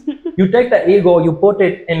ego. You take the ego, you put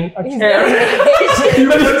it in a chair.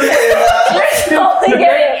 You're totally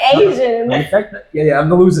getting Asian. Yeah,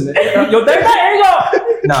 I'm losing it. You take the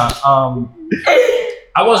ego. Nah,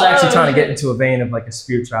 I was actually trying to get into a vein of like a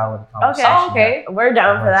spirituality conversation. Okay. We're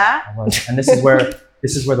down for that. I was. And this is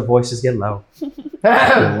where the voices get low.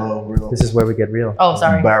 This is where we get real. Oh,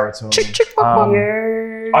 sorry. Baritone.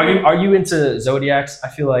 Are you into zodiacs? I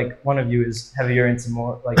feel like one of you is heavier into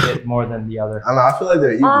it more than the other. I don't know. I feel like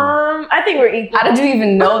they're equal. I think we're equal. How did you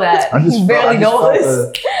even know that? I just You barely know this.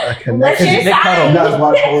 A connection. What's your You sign? guys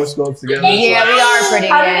watch horoscopes together. Yeah, we are pretty.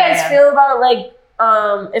 How do you yeah. guys feel about like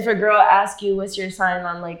if a girl asks you what's your sign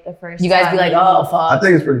on like the first You guys time? be like, oh I fuck.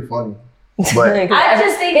 think it's pretty funny. But I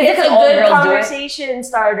just think Is it it's a 'cause old good girls do it? conversation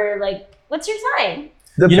starter. Like, what's your sign?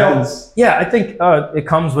 depends. Yeah, I think it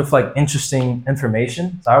comes with like interesting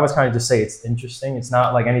information. So I always kind of just say it's interesting. It's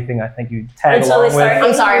not like anything I think you tag Until they along with. start-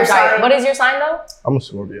 I'm sorry. Sorry. What is your sign though? I'm a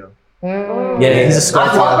Scorpio. Yeah, he's a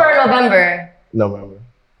Scorpio. October or November? November.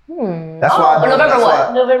 Hmm. That's why. I know, November that's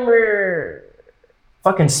what? November.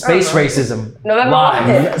 Fucking space racism. November Live.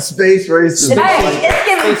 what? why. Space racism. Hey, It's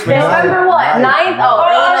giving. Space racism. November what? Right. 9th? Oh,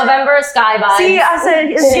 early November, sky vibes. See, I said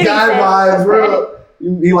it's giving. Sky vibes, bro.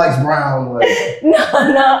 He likes brown. Like, No.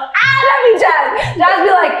 That'd be Jazz. Jazz be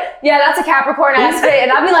like, yeah, that's a Capricorn ass fit.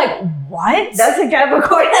 And I'd be like, what? That's a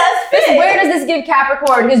Capricorn ass fit. Where does this give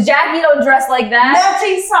Capricorn? Because Jackie don't dress like that.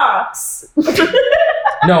 Matching socks.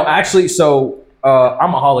 No, actually, so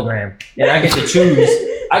I'm a hologram, and I get to choose.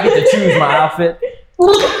 I get to choose my outfit.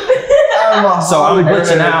 So I'm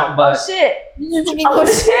glitching out, but Shit. Oh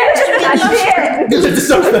shit!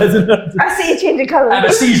 I see you changing color. I have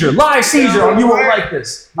a seizure, live seizure. You won't like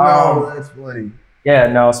this. no, that's funny. Yeah,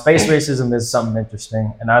 no, space racism is something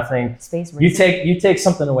interesting, and I think Space you take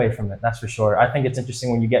something away from it. That's for sure. I think it's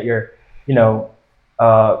interesting when you get your,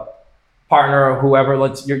 partner or whoever.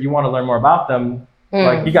 You want to learn more about them.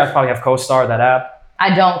 Like you guys probably have CoStar, that app.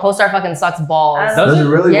 I don't. CoStar fucking sucks balls. Does Does it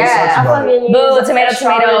really? Yeah, What's I about it? fucking Boo, use tomato,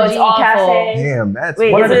 tomato, it's astrology awful. cafe. Damn, that's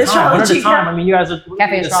Wait, One is at it a time. One at a astrology time. I mean, you guys are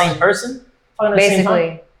Cafe the astrology. same person. Talking at the same time?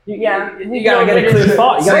 Basically. Yeah. You gotta get a clear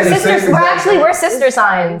thought. You We're gotta get a sisters. clear. We're actually sister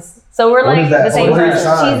signs. So we're What like is that? the same What is person.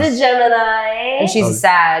 your sign? She's a Gemini. And she's a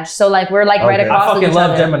Sag. So like we're like right Okay. across I from fucking each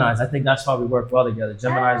love other. Geminis. I think that's why we work well together.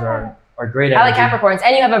 Geminis are great. I like energy. Capricorns.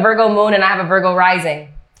 And you have a Virgo moon and I have a Virgo rising.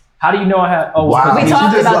 How do you know I have? Oh, Wow. We She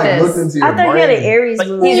talked just, about like, this. looked into your I thought you had an brain. Aries Like,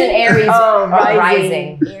 moon. He's an Aries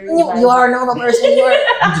rising. Aries rising. a normal person. You are.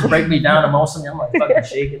 You just break me down emotionally. I'm like fucking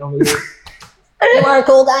shaking over here. You are a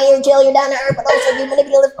cool guy, you're chill, you're down to earth, but also you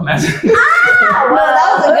manipulative. Imagine. No, that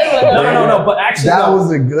was a good one. No. But actually, That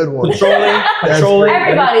was a good one. Controlling.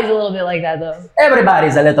 Everybody's a little bit like that though.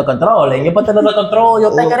 Everybody's a little controlling. You put a little control,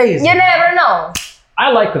 you'll take it easy. You never know.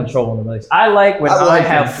 I like control in a relationship. I like when I like I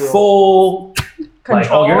have control. full. Like,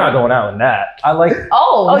 Control? oh, you're not going out in that. I like.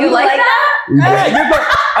 Oh, you like that? Yeah, you're going.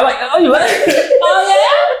 I like. Oh, you like.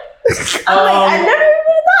 I'm like, I never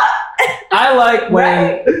even thought. I like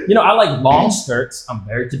when I like long skirts. I'm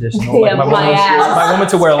very traditional. Yeah, Like my ass. my woman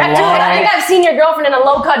to wear long. Dude, I think I've seen your girlfriend in a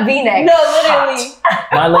low-cut V-neck. No, literally.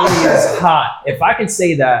 My lady is hot. If I can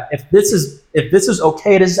say that, if this is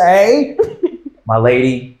okay to say, my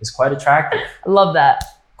lady is quite attractive. I love that.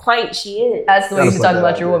 Quite, she is. That's the way you should talk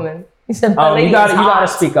about your woman. You said my lady You is hot. gotta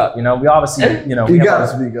speak up. We obviously, You we gotta have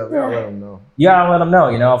speak up. You gotta let them know. you gotta let them know.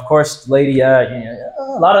 Of course, lady, a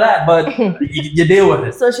lot of that, but you deal with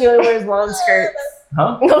it, So she only wears long skirts.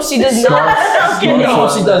 huh? No, she does not. No,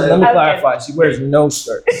 she doesn't. Let me Okay. clarify. She wears no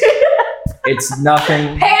skirts. It's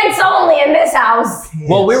nothing. Pants only in this house.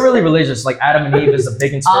 Well, we're really religious. Like Adam and Eve is a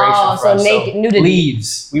big inspiration Oh, for so us. naked nudity.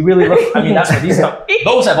 Leaves. We really look. I mean, that's what these come.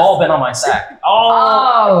 Those have all been on my sack.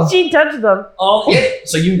 Oh. She touched them.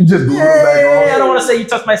 So you You just blew it back on. I don't want to say you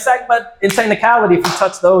touched my sack, but in technicality, if you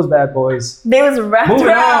touch those bad boys, They was wrapped moving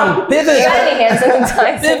around. on. Pivot. You got any hand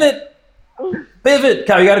sanitizer? Pivot.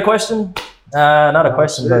 Kyle, you got a question? Not a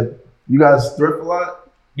question, shit. but You guys thrift a lot?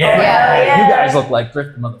 Yeah. You guys look like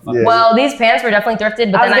thrifty motherfuckers. Yeah. Well, these pants were definitely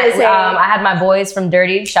thrifted, but I was then gonna say- I had my boys from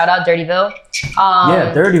Dirty. Shout out Dirtyville.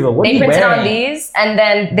 Dirtyville. What are They you printed wearing? on these, and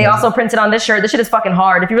then they also printed on this shirt. This shit is fucking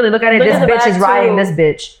hard. If you really look at it, Look this at the bitch is back, riding too. this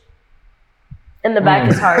bitch. And the back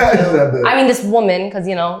is hard too. I mean, this woman, because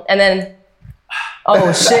and then,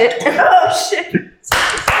 oh shit. Oh shit.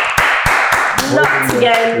 Nuts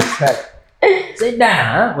again. Sit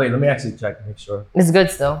down. Wait, let me actually check to make sure. It's good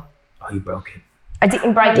still. Oh, you broke it. I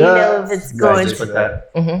didn't break it know if it's Guys, good. just Put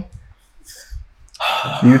that. Mm-hmm.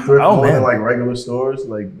 Do you thrift Oh, more man. than like regular stores?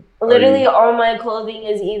 Like Literally all my clothing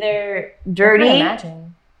is either I dirty, can't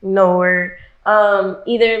imagine. nowhere,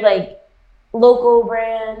 either like local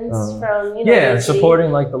brands from Yeah, the city,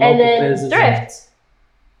 supporting like the local and then business. thrift.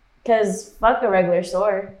 Cause fuck a regular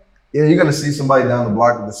store. yeah, you're gonna see somebody down the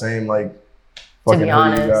block with the same like fucking hoodie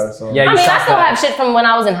honest. you got or something. Yeah, I you mean, I shop still that. have shit from when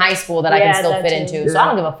I was in high school that I Yeah, can still that fit too. into. So I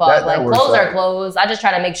don't give a fuck. That Like works clothes are out. clothes. I just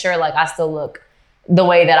try to make sure like I still look the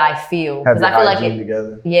way that I feel. Have Because your I feel like hygiene it.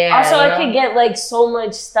 together. Yeah. Also, you I know? could get like so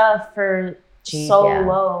much stuff for Cheap, so yeah.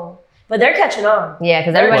 low, but they're catching on. Yeah,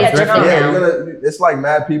 because everybody's Well, thrifting Yeah, now. it's like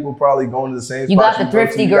mad people probably going to the same You spots got the go to.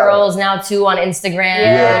 thrifty You gotta- girls now too on Instagram.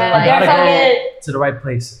 Yeah, Like, You gotta they're go fucking. to the right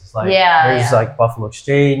places. Like Yeah, there's yeah. like Buffalo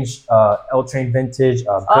Exchange, L Train Vintage,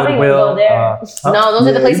 don't even Goodwill. go there. No, those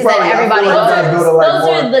are the Yeah, places you probably- that I everybody feel like goes. you guys go to, like, Those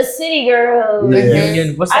more- are the city girls. Yeah.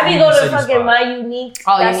 Union. What's I that be Union going to City fucking spot? my Unique.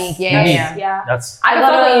 Oh, That's- Unique, yeah, Unique. yeah. That's. I can I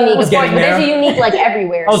fuck with gotta- Unique, was of course, getting but there's a there. Unique like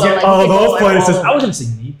everywhere. I was so, getting, like, you can go places. all I was gonna say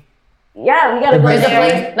unique. Yeah, we gotta go There's a there.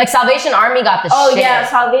 place like Salvation Army got the Oh shit. yeah,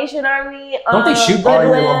 Salvation Army. Don't they shoot people?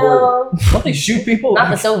 Goodwill. Don't they shoot people?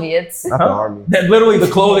 Not the Soviets. Not the army. That literally the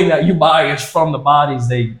clothing that you buy is from the bodies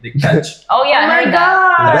they catch. Oh yeah, Oh I my heard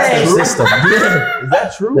that. god. That's their true? system. Yeah. Is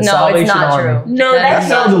that true? The No, Salvation it's not Army. true. No, That that's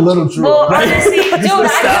sounds a little true. Well, honestly, Dude,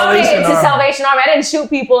 I donated to Salvation Army. I didn't shoot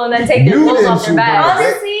people and then take their You clothes didn't off their shoot back. them.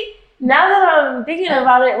 honestly, now that I'm thinking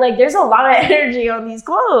about it, like there's a lot of energy on these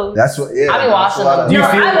clothes. That's what. Yeah. I be that's washing a lot them. of- Do you No,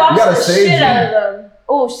 feel- I you wash gotta the sage shit them. out of them.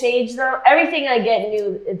 Oh, sage them. Everything I get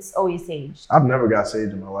new, it's always saged. I've never got sage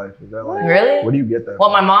in my life. Is that like? Really? Where do you get that? Well,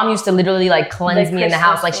 from? my mom used to literally like cleanse Like me in the Christmas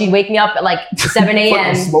house. Like she'd stuff. wake me up at like 7 a.m.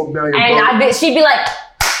 Fucking smoke down your and throat. she'd be like,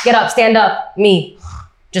 "Get up, stand up." Me,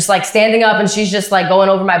 just like standing up, and she's just like going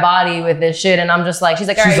over my body with this shit, and I'm just like, she's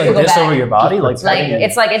like, "All right, She's you like go this back." over your body, like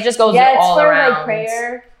It's like it just goes Yeah, it's all for around. like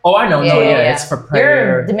prayer. Oh, I know. Yeah, No, yeah, yeah, yeah. it's for You're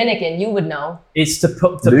prayer. Dominican, you would know. It's to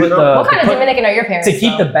put Do you know? the What kind to of put- Dominican are your parents? to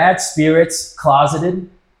keep though? the bad spirits closeted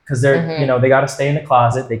because they're Mhm. they got to stay in the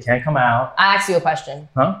closet. They can't come out. I ask you a question.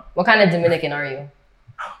 Huh? What kind of Dominican are you?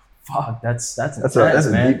 Fuck, that's That's intense, a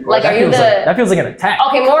man. deep Like, question. are you That feels like an attack.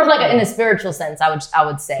 Okay, more of like in a spiritual sense. I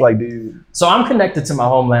would say. Like, do you? So I'm connected to my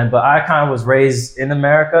homeland, but I kind of was raised in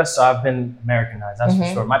America, so I've been Americanized. That's for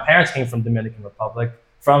Mhm. sure. My parents came from Dominican Republic.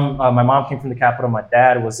 From my mom came from the capital. My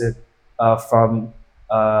dad was from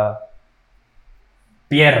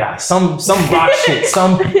Tierra, some rock shit.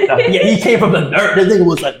 Yeah, he came from the dirt. The nigga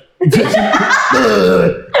was like,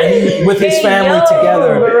 and he, with his Hey, family yo,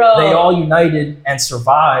 together, bro. they all united and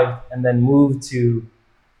survived, and then moved to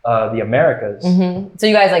the Americas. Mhm. So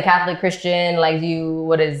you guys like Catholic, Christian? Like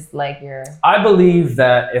what is like your? I believe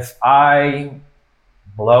that if I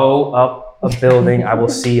blow up a building, I will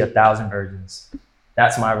see 1,000 virgins.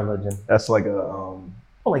 That's my religion. That's like a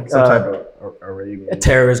Like some type of Arabian. a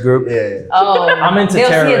terrorist group. Yeah. Oh, I'm into they'll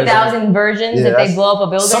terrorism. see 1,000 virgins Yeah, if they that's- blow up a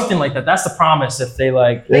building. Something like that. That's the promise. If they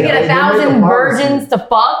like, They get They make a 1,000 promise. virgins to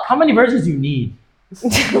fuck. how many virgins do you need?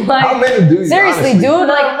 How Like, many do you? seriously, honestly? dude.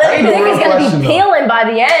 Like, That's your the dick real is gonna question, be though. peeling by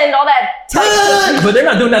the end. All that. But they're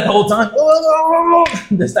not doing that the whole time.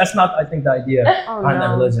 That's not, I think, the idea Oh, behind that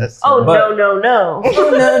no. religion. Oh, But-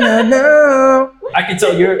 no. no. I can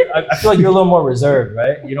tell I feel like you're a little more reserved,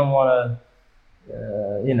 right? You don't want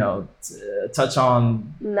to, touch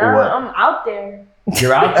on. No, What? I'm out there.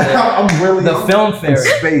 You're out there. I'm really The film in fairy.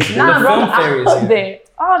 space. dude. Nah, Nah, the bro, film fairy is out here. there.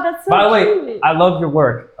 Oh, that's so By the way, cute. I love your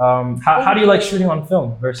work. How do you like shooting on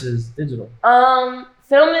film versus digital?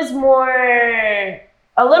 Film is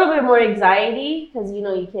a little bit more anxiety because you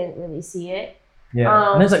can't really see it.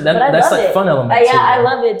 Yeah, and there's like but I that's love like it. fun element. Yeah, too, I right?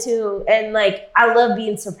 love it too, and like I love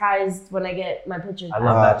being surprised when I get my pictures. I back.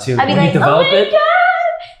 love that too. I'd be When like, you oh develop my it, god!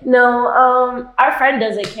 No, our friend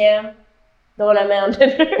does it, Cam, the one I met on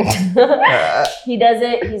Tinder. He does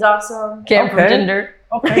it. He's awesome. Cam from Okay. Tinder.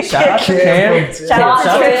 okay. Shout out to Cam. Shout out to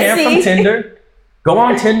Shout out to Cam from Tracy. Tinder. Go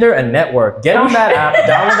on Tinder and network. Get on that app.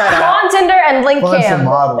 Download that Go app. on Tinder and link Find some Cam.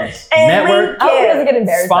 models. And Network. link I hope he doesn't Cam. get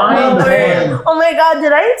embarrassed. Find Oh, Cam. Oh my god,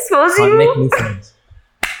 did I expose Make you? new friends.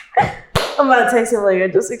 I'm about to text him like I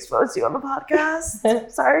just exposed you on the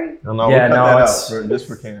podcast. Sorry. No, Yeah, we cut no, that it's- out just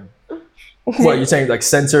for Cam. What you're saying? Like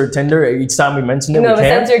censor Tinder each time we mention it. No, we but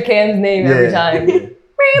Cam? censor Cam's name every Yeah. time.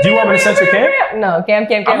 Do you want me to censor Cam? No, Cam.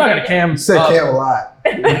 I'm not gonna Cam. You said Cam a lot.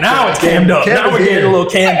 Now it's cammed up. Cam Now is we're getting here. a little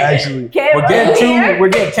Cam. Actually, Cam We're getting here. we're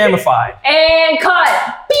getting camified. And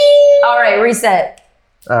cut. Beep. All right, reset.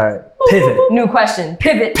 all right. Pivot. New question.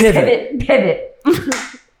 Pivot.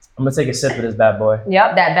 I'm gonna take a sip of this bad boy.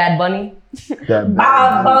 Yep, that Bad Bunny. That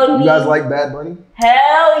Bad Bunny. You guys like Bad Bunny?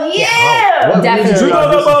 Hell yeah! What Definitely. music do you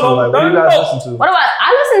guys listen to? Like, what do you guys listen to? What about?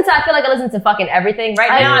 I feel like I listen to fucking everything.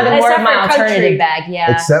 Right now, I've been more of Except my for country. alternative bag.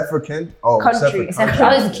 Yeah. Except for Ken? Oh, Country. except for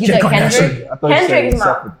I was you said Kendrick. I thought you said Kendrick is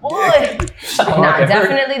except my for- boy. Nah,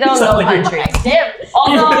 definitely though, Sound no like you're- country. Damn.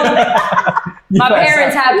 Although my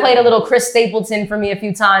parents have played a little Chris Stapleton for me a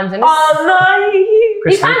few times, and it's, Oh no, he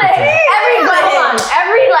Chris kind of Stapleton.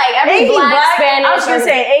 every Ain't he black Spanish. I was gonna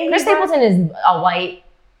say, ain't he Chris black? Stapleton is a white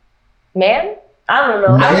man. I don't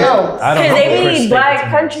know. Man. I don't know. I don't Because know they who Chris be black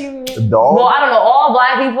Stapleton country The music. dog? Well, I don't know. All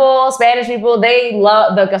black people, Spanish people, they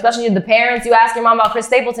love especially the parents. You ask your mom about Chris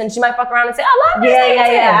Stapleton, she might fuck around and say, "I love Chris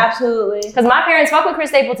Stapleton." Absolutely. Because my parents fuck with Chris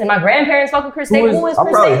Stapleton. My grandparents fuck with Chris Stapleton. Who is I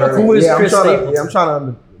Chris probably heard Stapleton? Who is yeah, Chris I'm trying Stapleton? to, yeah, I'm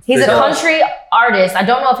trying to. He's a figure out. country artist. I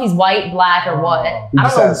don't know if he's white, black, or what. He I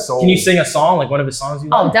just don't know. has soul. Can you sing a song like one of his songs you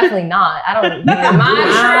like? Oh, definitely not. I don't. I think you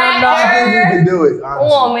My can do it. Come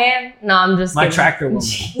on, man. No, I'm just My kidding. tractor woman.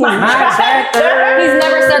 My tractor. He's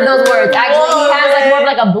never said those words. Actually, he has like more of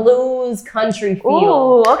like a blues country feel.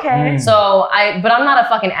 Ooh, okay. Mm. So but I'm not a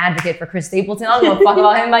fucking advocate for Chris Stapleton. I don't give a fuck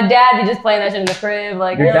about him. My dad be just playing that shit in the crib.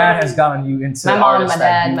 Like Your dad has gotten you into My mom, artists my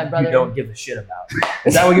dad, that my you brother. don't give a shit about.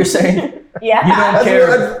 Is that what you're saying? Yeah. You don't care.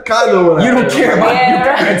 That's kind of what You don't care about Yeah.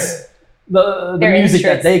 your parents. The Their music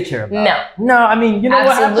that interests. they care about. No. No, I mean, you know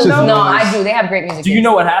what happened Absolutely. though? No, I do. They have great music. Do you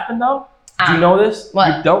know what happened though? Do you know this?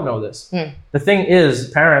 What? You don't know this. Hmm. The thing is,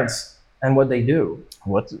 parents and what they do.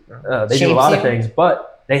 What's it? They do a Shapes lot of you. things,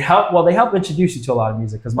 but they help. Well, they help introduce you to a lot of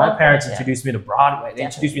music. Because my Well, parents yeah. introduced me to Broadway. They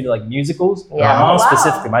introduced me to like musicals. Yeah. My mom Oh, wow.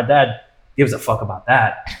 specifically. My dad gives a fuck about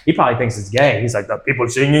that. He probably thinks it's gay. He's like, the people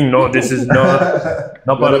singing. No, this is not.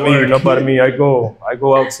 Not about me. Not about me. I go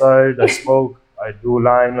outside. I smoke. I do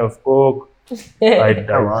line of coke. That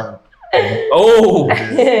I rhyme. oh.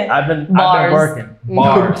 I've been Bars. working.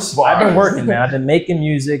 Bars. I've been working, man. I've been making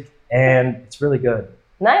music, and it's really good.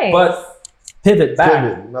 Nice. But pivot back.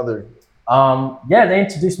 Pivot, another. Yeah, they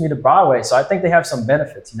introduced me to Broadway, so I think they have some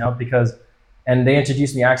benefits, and they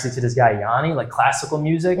introduced me actually to this guy Yanni, like classical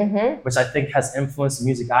music, Mhm. which I think has influenced the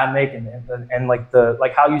music I make, and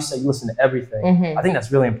like how you say you listen to everything. Mhm. I think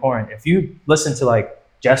that's really important. If you listen to like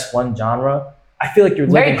just one genre, I feel like you're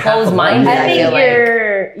Very living half a close-minded, life. I I think feel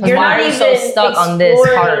like. you're why not are you even so stuck on this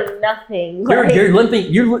exploring part? nothing. You're Like, limping.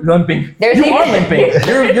 You're limping. There's You even- are limping.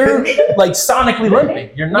 You're like sonically limping.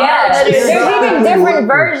 You're not. Yeah, there's not even really different working.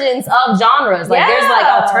 versions of genres. Like there's like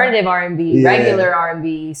Yeah. alternative R&B, Yeah. regular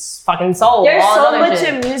R&B, fucking soul. There's all so other much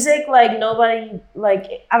shit. in music, like nobody,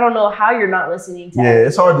 like I don't know how you're not listening to. Yeah,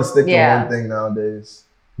 it's hard to stick Yeah. to one thing nowadays.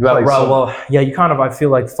 Well, Like, well, so- well, yeah, you kind of, I feel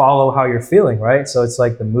like, follow how you're feeling, right? So it's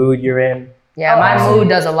like the mood you're in. Yeah, my Oh. mood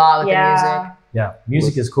does a lot with Yeah. the music. Yeah,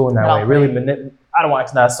 music is cool in that But I'll way. Really, play. I don't want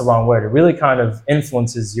to, that's the wrong word. It really kind of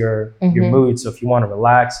influences your Mhm. mood. So if you want to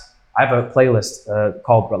relax, I have a playlist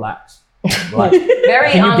called Relax.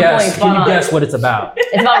 Very Can on you guess? point. Can you spot on. guess what it's about?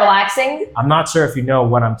 It's about relaxing. I'm not sure if you know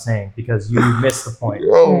what I'm saying because you missed the point.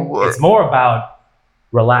 Oh, It's more about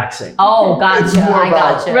relaxing. Oh, It's gotcha. more I about-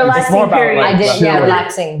 gotcha. It's more Relaxing about, period. I did. Yeah, chilling.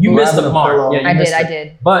 relaxing. You missed the Grabbing a mark. pillow. Yeah, you I missed did. it. I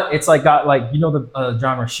did. But it's like got like you know the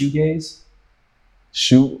genre shoegaze.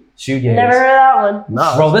 Shoot. Shoegaze. Never heard of that one.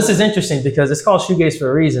 Nah. Bro, this is interesting because it's called shoegaze for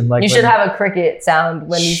a reason. Like You when- should have a cricket sound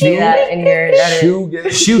when you say that in your edit.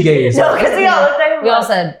 shoegaze. No, because we all looked at him. We all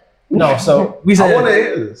said, No, so we I want to said.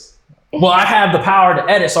 hear this. Well, I have the power to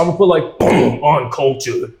edit, so I'm gonna put like boom on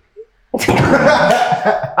culture.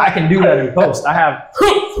 I can do that in post. I have.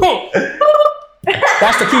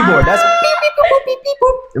 That's the keyboard. That's.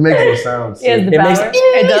 It makes no sound. he has the It power. makes-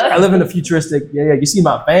 It I does. live in a futuristic. Yeah. You see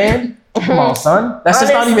my fan? Come on, son. That's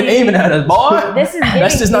just not even Honestly, aiming at us, boy. This is That's giving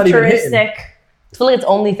just not even hitting. futuristic. I feel like it's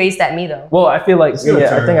only faced at me though. Well, I feel like It's gonna I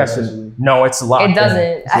turn think I should. eventually. No, it's locked. It in. doesn't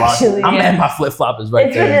It's locked in. actually. I'm yeah. at my flip flop is right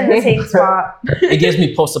It's there. within the same spot. It gives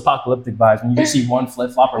me post-apocalyptic vibes when you just see one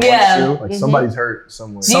flip flop or Yeah. one shoe. Like Mhm. somebody's hurt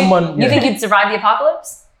somewhere. Do you- Someone. You yeah. think you'd survive the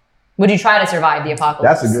apocalypse? Would you try to survive the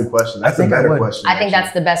apocalypse? That's a good question. That's a think I better would. question. I think actually.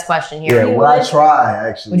 that's the best question Yeah, here. You would I would? try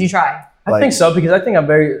actually? Would you try? I think so because I think I'm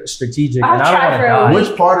very strategic I'll and I try don't for a want to die.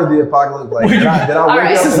 Which part of the apocalypse? Like, did I All wake right. up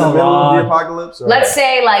This in is the a middle of lot. the apocalypse? Or Let's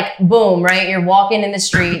say like boom, right? You're walking in the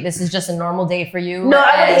street. This is just a normal day for you. No, I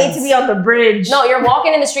would and- hate to be on the bridge. No, you're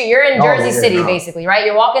walking in the street. You're in Oh, Jersey yeah, City, no. basically, right?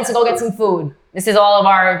 You're walking to go get some food. This is all of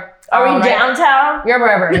our. Are we right? downtown? You're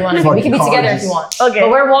wherever you want to be. We can be Fucking together if colleges. you want. Okay. But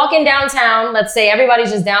we're walking downtown. Let's say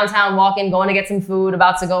everybody's just downtown walking, going to get some food,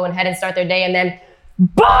 about to go and head and start their day, and then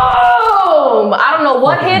boom! I don't know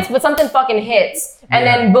what hits, but something fucking hits. And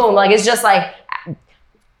then boom, like it's just like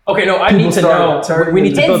Okay, no, I People need to start know. turning We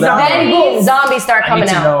need to into fill that. then boom, zombies start I coming need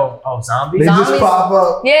to out. know. Oh, zombies. they Zombies? just pop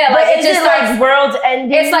up. Yeah, But like it is just it starts. like world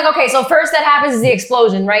ending? It's like, okay, so first that happens is the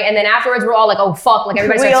explosion, right? And then afterwards we're all like, oh fuck, like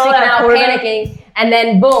everybody We starts all freaking have out, corona. panicking. And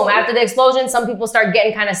then boom, after the explosion, some people start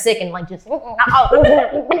getting kind of sick and like just freaking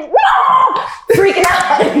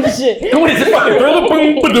out and shit. What is it? Fucking thriller?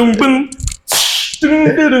 Boom, ba-doom, boom.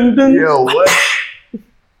 Dun, dun, dun, dun. Yo, what?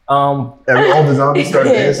 Um. Every all the zombies start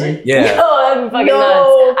dancing. Yeah. Oh, that'd be fucking No.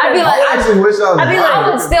 nuts. I'd be I like, actually wish I was. I'd be like, I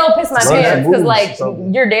would still piss my Run some pants because moves like or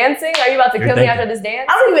something. you're dancing. Are you about to You're kill me thinking. after this dance?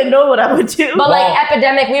 I don't even know what I would do. But Well- like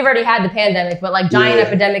epidemic, we've already had the pandemic, but like giant Yeah.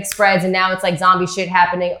 epidemic spreads and now it's like zombie shit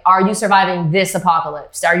happening. Are you surviving this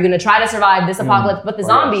apocalypse? Are you gonna try to survive this apocalypse? But the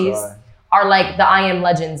zombies are like the I Am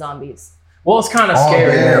Legend zombies. Well, it's kind of Oh,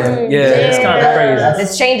 scary. damn. Yeah, it's kind of Yeah. crazy.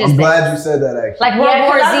 This changes I'm things. glad you said that actually. Like World yeah,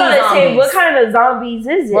 War 'cause Z I was gonna say, zombies. what kind of zombies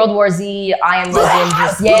is it? World War Z, I Am Legend,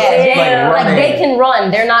 just yeah, Yeah. like they can run.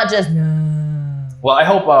 They're not just. Well, I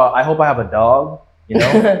hope I have a dog. You know,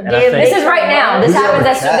 and I Yeah, think This is right now. This We have happens. a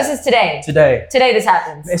As cat. this is today. today. Today this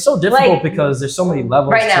happens. It's so difficult Like- because there's so many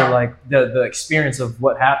levels Right now. to like the experience of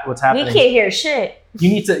what's we happening. can't hear shit. You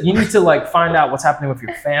need to like find out what's happening with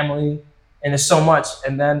your family, and there's so much.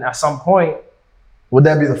 And then at some point, Would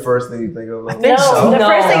that be the first thing you think of? I think No, so. the No.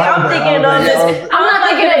 first thing I'm thinking of is I'm not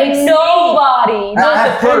thinking of nobody. No,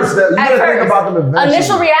 At first, you at gotta think first. about them eventually.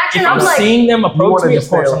 Initial reaction, if I'm I'm like, seeing them You approach wanna me, of just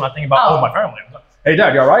course stay I'm not thinking about Oh. my family. I'm like, hey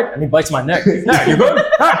dad, you all right? And he bites my neck. Dad, you good?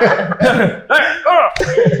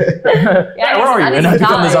 Dad, where are you? I need And I some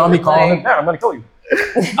become the time. zombie calling him. Like- Dad, I'm gonna kill you.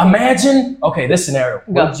 Imagine, okay, this scenario.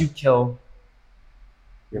 Go. Would you kill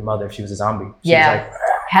your mother if she was a zombie? She Yeah. was like,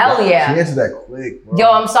 hell She yeah. answered that quick, bro. Yo,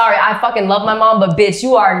 I'm sorry. I fucking love my mom, but bitch,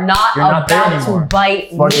 you are not You're not there about to anymore.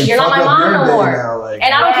 bite me. Fucking You're not fuck my up mom your no day more. now, like-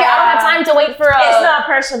 And I don't care. I don't have time to wait for it's not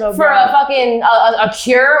personal. for bro. a fucking a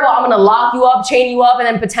cure. Well, I'm gonna lock you up, chain you up, and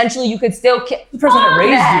then potentially you could still kill the person that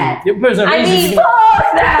raised you. The person that I raised mean, you.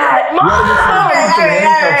 fuck that, You gotta get some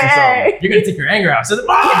handcuffs or something. You're gonna take your anger out. So, No,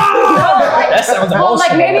 like- that sounds well,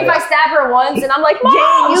 like emotional. maybe if I stab her once and I'm like, Mom,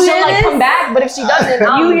 Jane, you she'll hear like this? come back. But if she doesn't,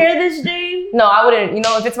 You hear this, Jane? no, I wouldn't. You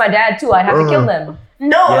know, if it's my dad too, I'd have to kill them.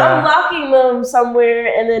 No, Yeah. I'm locking them somewhere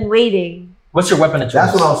and then waiting. What's your weapon of choice?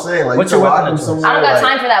 That's what I'm saying. Like, What's you your can lock weapon them of choice? somewhere, I don't got like-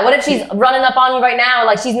 time for that. What if she's running up on you right now,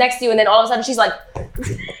 like she's next to you, and then all of a sudden she's like,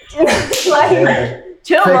 like, Yeah.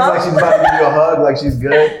 Chill, Fakes mom. like she's about to give you a hug, like she's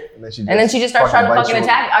good, and then she just starts trying to bite fucking you.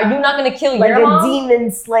 attack. Are you not gonna kill Like your a mom? demon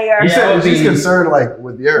slayer. You Yeah, it said would she's be- concerned, like,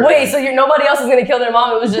 with your. Wait, so nobody else is gonna kill their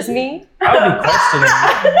mom? It was just me? I would be questioning.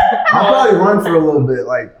 I'll probably run for a little bit,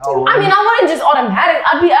 like. I'll run. I mean, I wouldn't just automatic.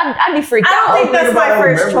 I'd be freaked I don't out. think that's think my about all the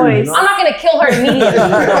first memories, choice. you know? I'm not gonna kill her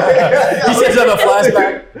immediately. You said have a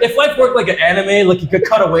flashback. If life worked like an anime, like you could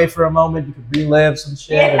cut away for a moment, you could relive some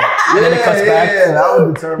shit, and then it cuts back. Yeah, that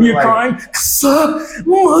would determine. You're like, crying,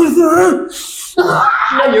 mother.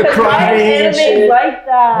 No, You're because crying and my anime shit. like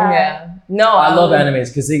that. Yeah. No, I love animes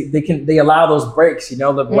because they allow those breaks, you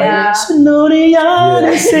know, the Yeah.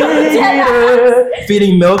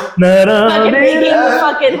 feeding milk. Fucking making the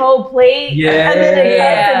fucking whole plate. Yeah. And then it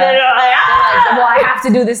cuts, and then you're like, Like, well, I have to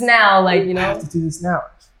do this now, like, you I know. have to do this now.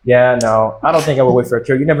 Yeah, no, I don't think I would wait for a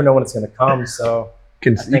cure. You never know when it's gonna come, so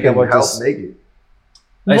You think I can would help just- make it.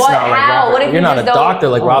 it's What? not like How? Robert. What if You're you not a just don't- doctor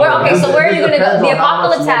like Well, Robert. Okay, so where are you gonna go? depends The on how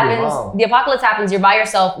much apocalypse you love your happens. mom. The apocalypse happens. You're by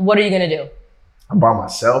yourself. What are you gonna do? I'm by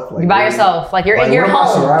myself. Like, You're by really? yourself. Like you're Like, in your what are my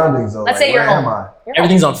home. surroundings, though? Let's Like, say you're where home. am I? You're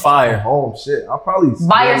Everything's on At fire. home, shit. I'll probably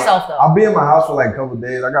by be in yourself though. I'll be in my house for like a couple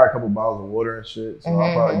days. I got a couple bottles of water and shit, so I'll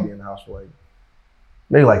Mhm. probably be in the house for like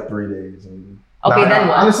maybe like 3 days. Maybe. Okay, then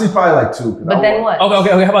what? Honestly, probably like 2. 'cause But I then work. what?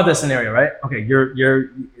 Okay. How about this scenario, right? Okay, you're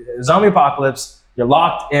zombie apocalypse. You're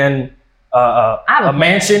locked in have a a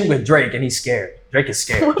mansion with Drake, and he's scared. Drake is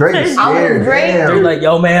scared. Drake is I'm with scared. Drake. damn. Drake's like,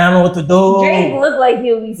 yo, man, I don't know what to do. Drake looked like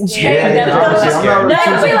he'll be scared. Yeah, Yeah, definitely. honestly, I'm not really No, too I'd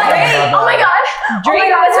be like, surprised Hey, about oh my that. god. Drake oh my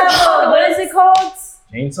god, would it's have what is it called?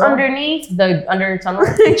 Chainsaw? Underneath? The under tunnel.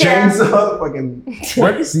 Chainsaw,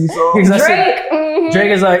 fucking seesaw. He's like, Drake. mhm.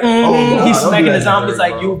 Drake is like, Oh, no, he's don't smacking do the that, zombies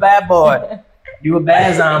Drake, like, bro. you a bad boy. You a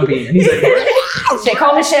bad zombie. And he's like, Shit,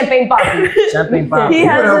 call me Champagne Poppy. champagne pop. He would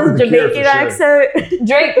help has with his the cure for Jamaican sure. accent.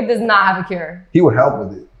 Drake does not have a cure. He would help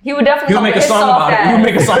with it. He would definitely He'll make a his song soft about it. ass. He'll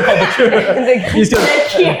make a song called The Cure. He's gonna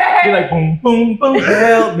be like, boom, boom, boom,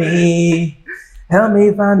 help me. Help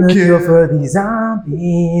me find the cure for these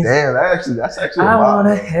zombies. Damn, that's actually. I a vibe.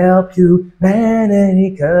 wanna help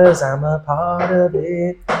humanity cause I'm a part of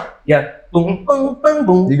it. Yeah. Boom, boom, boom,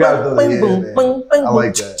 boom. You gotta throw the boom, yeah, boom, man. boom, boom, I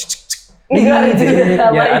like boom. that. You gotta do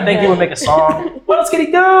that. Yeah, I think he would make a song. What else could he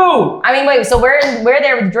do? I mean, wait. So we're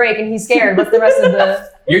there with Drake, and he's scared. What's the rest of the?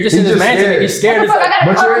 You're just He's in his just mansion. scared. He's scared. What the fuck? I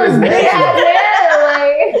But gotta you're in cover his his big mansion. ass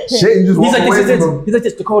man. Like, Shit, you just walk He's like away this. from him. He's like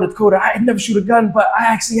this. Dakota. I never shoot a gun, but I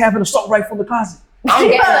actually have an assault rifle in the closet. I'm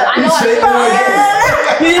getting. I know.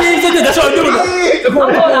 That's what I'm doing. I'm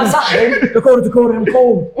going outside. Dakota, I'm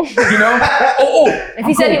cold. You know? Oh. If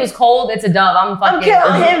he said he was cold, it's a dub. I'm fucking. I'm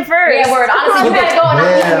killing him first. Yeah, word. Honestly, you gotta go and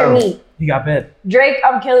I'm eating your meat. He got bit. Drake,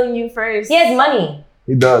 I'm killing you first. He has money.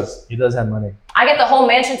 He does. He does have money. I get the whole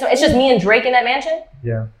mansion. So it's just me and Drake in that mansion.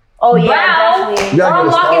 Yeah. Oh yeah, Wow. definitely. You gotta I'm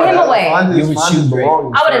get a locking star. him away. You You would would shoot shoot Drake.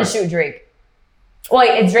 I wouldn't shoot Drake.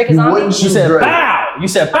 Wait, is Drake a You zombie? wouldn't You shoot said Drake. bow. You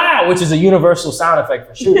said bow, which is a universal sound effect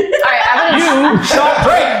for shoot. All right, I wouldn't. You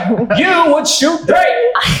shot Drake. You would shoot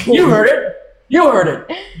Drake. You heard it. You heard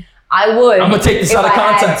it. I would. I'm gonna take this if out of I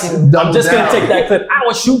had context. to. I'm Double just gonna down. take that clip. I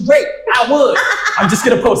would shoot Drake. I would. I'm just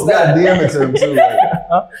gonna post You gotta that. DM it to him too.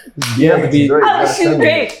 Like, Yeah, to be. Drake, I would gotta shoot send him.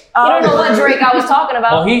 Drake. You don't know what Drake I was talking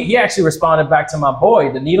about. Well, he actually responded back to my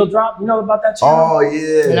boy, the needle drop. You know about that channel? Oh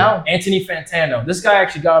yeah. No. Anthony Fantano. This guy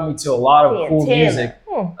actually got me to a lot of cool Fantano. music.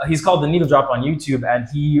 He's called The Needle Drop on YouTube, and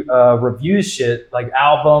he reviews shit like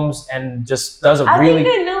albums and just does a I really.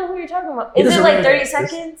 think I know who you're talking about. He Is does it a like really- 30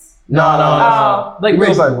 seconds? No. Oh. Like He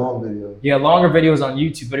makes real, like long videos. yeah, longer videos on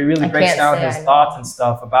YouTube, but he really I breaks can't down say his I know. thoughts and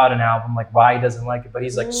stuff about an album, like why he doesn't like it. But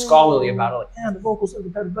he's like scholarly about it, like the vocals are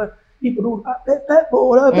better, but people do.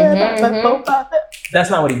 That's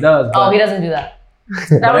not what he does. Oh, But, he doesn't do that.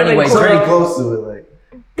 but anyway, It's pretty Drake. close to it.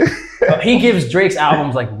 Like, He gives Drake's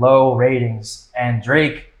albums like low ratings, and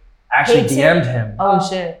Drake actually Hates it? DM'd him. Oh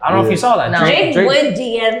shit. I don't know if you saw that. No. Drake would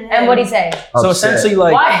DM him. And what'd he say? So upset. essentially,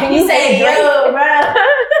 like, Why can you say Drake? yo, bro.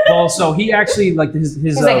 well, so he actually like his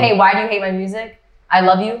He's like, hey, why do you hate my music? I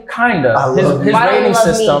love you. kinda I love his you. Why don't you rating love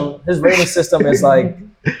me? system. His rating system is like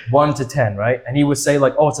 1 to 10, right? And he would say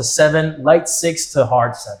like, oh, it's a 7, light 6 to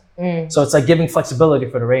hard 7. Mm. So it's like giving flexibility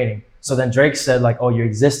for the rating. So then Drake said like, oh, your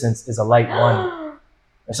existence is a light 1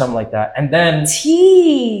 or something like that. And then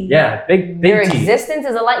T. yeah, big Your T. existence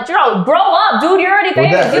is a light. Grow up, dude. You're already Well,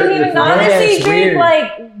 famous. that You don't hurt even your know. feelings. Honestly, it's Drake, weird.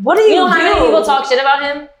 like, what do You you know do? how many people talk shit about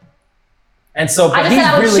him? And so, but I just he's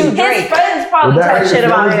said I would really shoot Drake. His friends probably would that talk hurt shit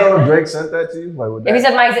your about feelings though him. if Drake sent that to you? Like, would that, If he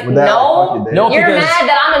said my would that no, fuck your day? No, you're because- mad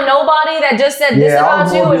that I'm a nobody that just said this Yeah, about I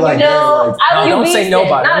was you, gonna and be like, you yeah, know, like- I No, know you don't say beasted.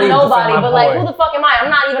 nobody. Not I a need to defend nobody, my but like, boy. who the fuck am I? I'm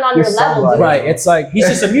not even on You're your level, somebody. dude. right. It's like he's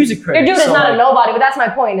just a music Your critic. dude is So, not a like, nobody, but that's my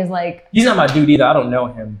point. Is like, he's not my dude either. I don't know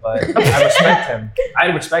him, but I respect him. I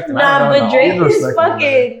respect him. I Nah, don't know him but at all. Drake He's is respectable,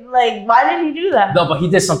 fucking, like, why did he do that? No, but he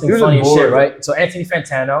did something He was funny as bored. shit, right? So Anthony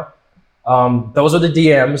Fantano, those are the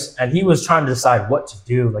DMs, and he was trying to decide what to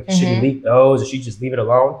do. Like, should he leak those, or should he just leave it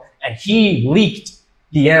alone? And he leaked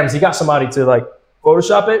DMs. He got somebody to like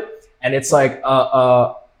Photoshop it, and it's like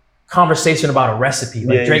a conversation about a recipe.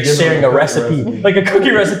 Like Yeah, Drake's you give him sharing a a cookie recipe, recipe. like a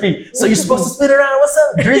cookie recipe. So you're supposed to spin around. What's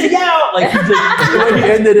up, Drizzy out? Like he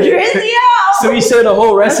ended it. Drizzy out! So he shared a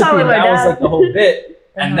whole That's recipe, how and my that was dad- like the whole bit.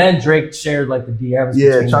 and then Drake shared like the DMs. Yeah,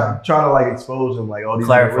 between them. trying to like expose him, like all these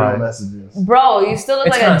Clarify. real messages. Bro, you still look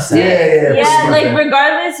It's like kinda a sad. dick. Yeah, like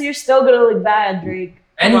regardless, you're still gonna look bad, Drake.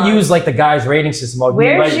 And he used like the guy's rating system. Of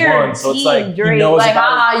Where's your one, so it's like Drake? he knows Like,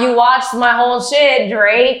 about you watched my whole shit,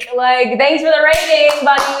 Drake. Like, thanks for the rating,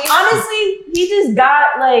 buddy. Honestly, he just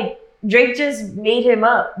got like Drake just made him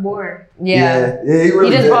up more. Yeah. he really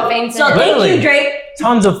He just did. brought fame to So him. thank Really? you, Drake.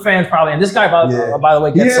 tons of fans probably. And this guy, by the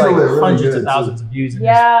way, gets handled like it really hundreds good, of thousands of views in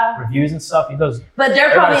Yeah. his reviews and stuff. He does. But they're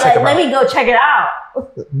Everybody probably check like, him let out. me go check it out.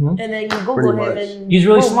 Mhm. And then you Google Pretty him much. and He's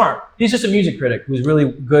really boom. smart. He's just a music critic who's really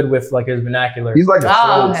good with like his vernacular. He's like a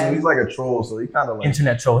troll okay. too. He's like a troll, so he kind of like.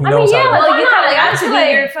 internet troll. He I knows mean, yeah, how to. like, Well, you I'm kind not of like, got to I be.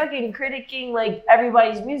 feel You're fucking critiquing like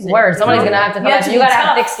everybody's music. Word. Somebody's Yeah. gonna have to come You have at to you. You be gotta have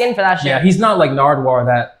tough. thick skin for that shit. Yeah, he's not like Nardwar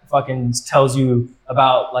that fucking tells you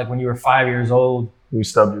about like when you were 5 years old We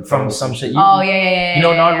stubbed your from toe. some shit. Oh yeah. You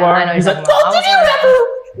know yeah, Nardwar? I know He's you're like, talking about.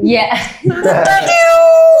 Yeah.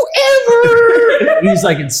 He's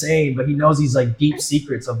like insane, but he knows these like deep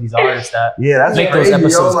secrets of these artists that Yeah, that's Make those crazy,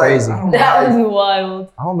 episodes yo. Like, crazy. I don't know That how- was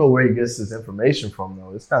wild. I don't know where he gets this information from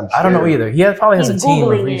though. It's kind of. I don't know either. He probably has He's a team of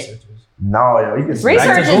Googling it. researchers. No, yo, he can. Back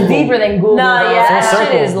Research to is Google. deeper than Google. No, bro. yeah, That full shit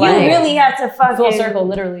circle. is You like really have to fucking full circle,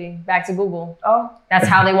 literally back to Google. Oh, That's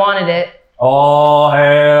how they wanted it. Oh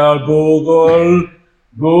hell, Google,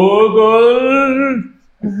 Google,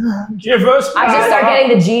 give us. I just start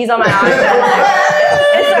getting the G's on my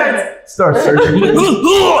iPad. It starts. Start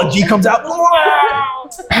searching. G comes out.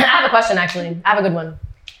 I have a question, actually. I have a good one.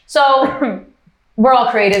 So, we're all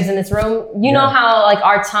creatives in this room. You know how like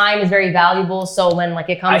our time is very valuable. So when like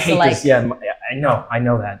it I comes to hate like this. Yeah, I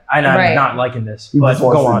know that. I'm Right. not liking this. He But just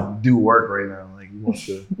wants go to on. do work right now. Like he wants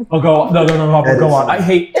to. Oh, go on. No. Go on. I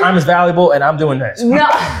hate time is valuable, and I'm doing this. no,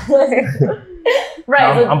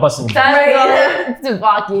 right? I'm busting. Your Time is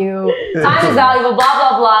fuck you. Time is valuable. Blah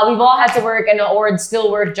blah blah. We've all had to work or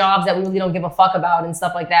still work jobs that we really don't give a fuck about and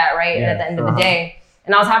stuff like that, right? And at the end of the day,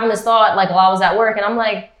 and I was having this thought like while I was at work, and I'm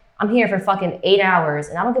like, I'm here for fucking 8 hours,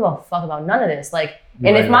 and I don't give a fuck about none of this. Like,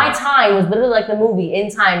 and if my time was literally like the movie In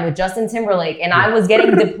Time with Justin Timberlake, and I was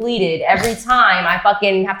getting depleted every time I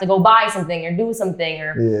fucking have to go buy something or do something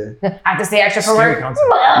or Yeah. I have to stay extra for Scary work,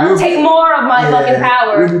 concept. take more of my fucking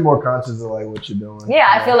power. You'd be more conscious of like what you're doing. Yeah,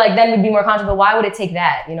 I feel like then we'd be more conscious, but why would it take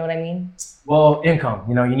that? You know what I mean? Well, income.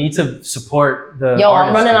 You know, you need to support the. Yo, I'm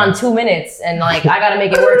artist, running you know? on 2 minutes and like I gotta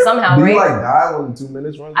make it work somehow, Do you right? like die when 2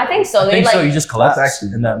 minutes runs? I think so. I They think like, so. You just collapse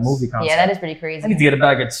actually in that nuts. movie concept. yeah, that is pretty I crazy. need to get a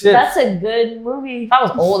bag of chips. that's a good movie. If I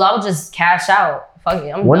was old, I would just cash out. Fuck it,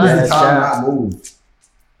 I'm When done. does the time Yeah. not move?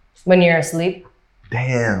 When you're asleep.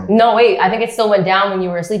 Damn. No, wait, I think it still went down when you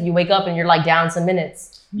were asleep. You wake up and you're like down some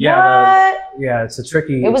minutes. Yeah, yeah, it's a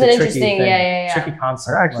tricky. It was it's an a tricky interesting- thing. yeah. Tricky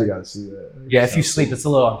concept. I actually like, gotta see that. yeah, if you sleep, it's a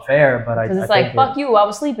little unfair, but I. Because it's I like, think fuck you, I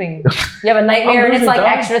was sleeping. You have a nightmare and it's losing like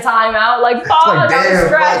time. extra time out. Like, fuck, It's like I'm damn,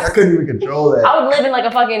 fuck, I stressed. couldn't even control that. I would live in like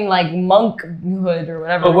a fucking like monkhood or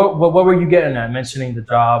whatever. But what were you getting at? Mentioning the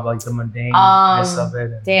job, like the mundaneness of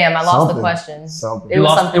it. And Damn, I lost the Something. question. Something. It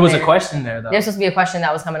was something It was a there. question there, though. There's supposed to be a question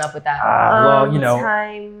that was coming up with that. Well, you know,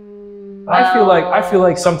 time I feel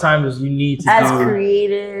like sometimes you need to as do.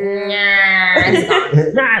 creative.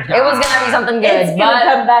 It's gone. It was gonna be something good, It's gonna but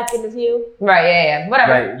come back in a few. right, yeah,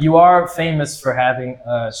 whatever. Right, you are famous for having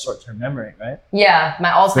a short-term memory, right? Yeah, my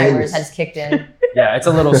Alzheimer's Famous. has kicked in. Yeah, it's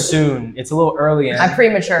a little soon. It's a little early in I'm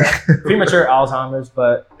premature. premature Alzheimer's,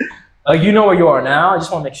 but you know where you are now. I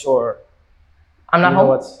just want to make sure. I'm not you know home.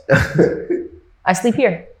 what's I sleep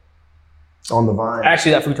here. On the vine.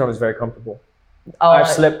 actually that futon is very comfortable. Oh, I've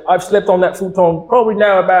slept on that futon probably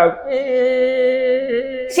now about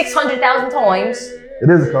 600,000 times. It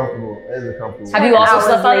is comfortable. It is a comfortable. Have you also Hours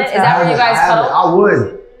slept on it? Is later. that where you guys cuddle?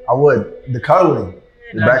 I would. The cuddling.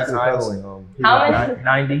 Yeah, Back to the 90 cuddling. How many?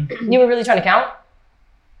 90. You were really trying to count?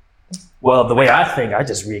 Well, the way I think, I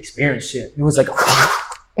just re-experienced shit. It was like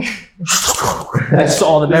I saw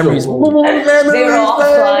all the memories. They were all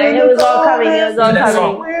flying. It was all coming. It was all That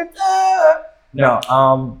coming. song. No,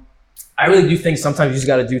 I really do think sometimes you just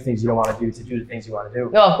got to do things you don't want to do the things you want to do.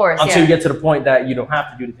 No, of course, Until yeah. you get to the point that you don't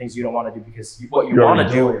have to do the things you don't want to do because what you want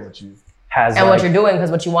to do has. And like, what you're doing,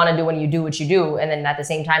 because what you want to do when you do what you do, and then at the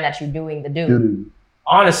same time that you're doing the do. Dude.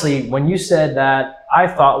 honestly, when you said that, I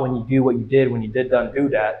thought when you do what you did, when you did done do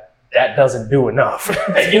that, that doesn't do enough.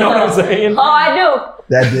 You know what I'm saying? Oh, I do.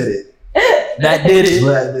 That did it. That did it.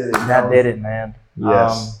 That did it. That did it, man.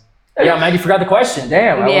 Yes. Yeah, man, you forgot the question.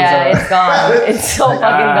 Damn. Yeah, it's gone. It's so fucking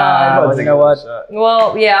gone. You know what?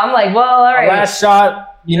 Well, yeah, I'm like, well, all right. Last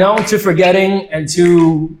shot, you know, to forgetting and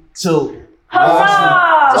to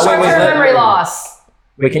Huzzah! Short-term wait, memory loss.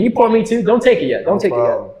 Wait, can you pour me too? Don't take it yet. Don't take it yet.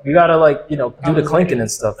 problem. We gotta like, you know, do the clinking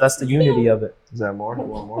and stuff. That's the unity of it. Is that more? You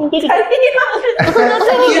want more? I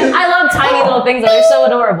love tiny little things. They're so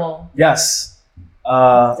adorable. Yes.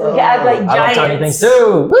 So we can act like I love tiny things giants.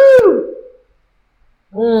 too.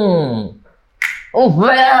 Woo! Oh,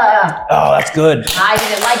 yeah. Oh, that's good. I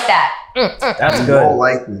didn't like that. That's You good. don't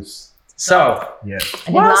like this. So, Yeah. I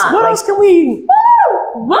did what else, not. what else can we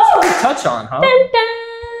touch on, huh? You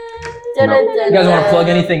guys want to plug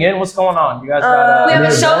anything in? What's going on? You guys got We have a Yeah,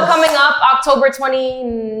 show yes. coming up October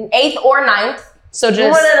 28th or 9th. So One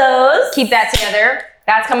just of those. keep that together.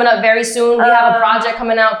 That's coming up very soon. We have a project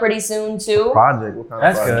coming out pretty soon too. Project. What kind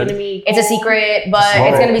That's of good. project? Gonna be It's a secret, but Oh,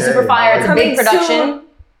 it's gonna be super okay. fire. It's a big Coming production. soon.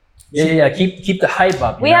 Yeah. Keep the hype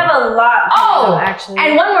up. you We know? have a lot. Oh, actually.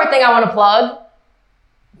 And one more thing I want to plug.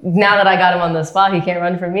 Now that I got him on the spot, he can't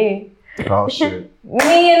run from me. Oh shit.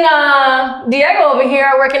 Me and Diego over here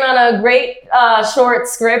are working on a great short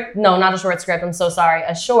script. No, not a short script. I'm so sorry.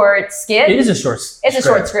 A short skit. It is a short. It's a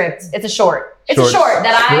short script. It's a short. It's a Short short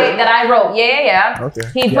that I wrote. Yeah. Okay.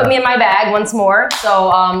 He put me in my bag once more. So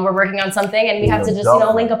we're working on something, and we have to just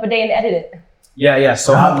link up a day and edit it. Yeah.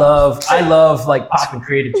 So I love like popping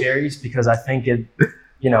creative cherries because I think it,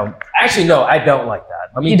 actually no, I don't like that.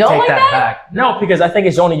 Let me You don't take like that that? back. No, because I think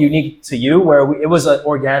it's only unique to you where it was an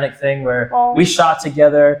organic thing where Oh. we shot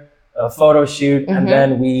together a photo shoot Mhm. and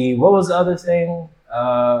then what was the other thing?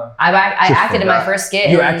 I acted in my first skit.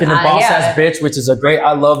 You and, acted in Boss yeah. Ass Bitch, which is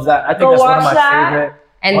I love that. I think Go that's one of watch my that. favorite.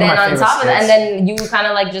 And One of then my on favorite top of that, and skits. then you kind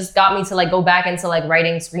of like just got me to like go back into like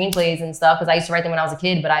writing screenplays and stuff because I used to write them when I was a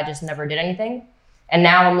kid, but I just never did anything. And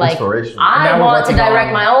now I'm like, Inspirational. I Now we're want to working direct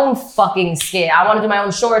on- my own fucking skit. I want to do my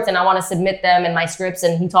own shorts and I want to submit them in my scripts.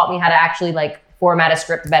 And he taught me how to actually like format a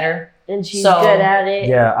script better. And she's So- good at it.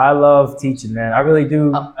 Yeah, I love teaching, man. I really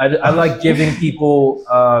do. Oh. I like giving people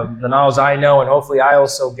the knowledge I know, and hopefully I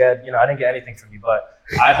also get, I didn't get anything from you, but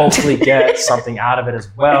I hopefully get something out of it as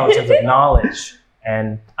well in terms of knowledge.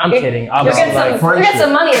 And I'm kidding. You'll Obviously, get like, some, you'll get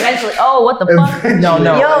some money eventually. Oh, what the fuck? no.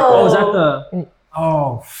 Yo. Oh, was that the?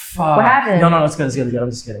 Oh, fuck. What happened? No, it's good. It's good. I'm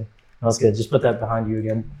just kidding. No, it's good. Just put that behind you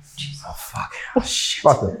again. Oh, fuck. Oh, shit.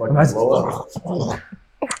 Fuck the fucking Imagine- blow up.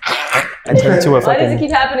 I turned into a Why does it fucking.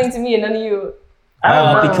 keep happening to me and none of you?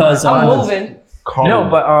 Because I'm moving. no,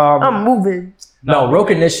 but I'm moving. No,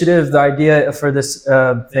 Roke Initiative, the idea for this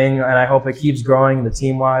thing, and I hope it keeps growing, the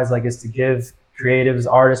team-wise, like, is to give creatives,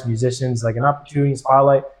 artists, musicians, like, an opportunity,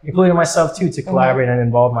 spotlight, including myself, too, to collaborate and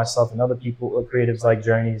involve myself and other people, creatives, like,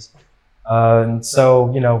 journeys. And so,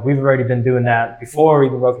 we've already been doing that before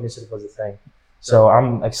even Roke Initiative was a thing. So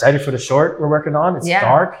I'm excited for the short we're working on. It's Yeah.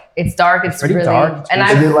 dark. It's dark. It's pretty really dark. And Is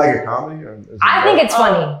I it like a comedy? Or is it I think it's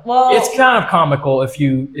funny. Well, It's kind of comical if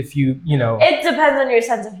you it depends on your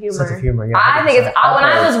sense of humor. sense of humor. Yeah, I think it's 100%. when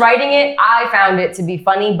I was writing it, I found it to be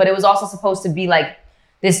funny, but it was also supposed to be like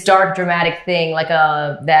this dark, dramatic thing, like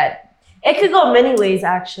that. It could go many ways,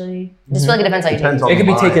 actually. Just feel like it depends how you take Depends it. on It could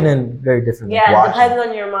be the mind. taken in very differently. Yeah, Watch it depends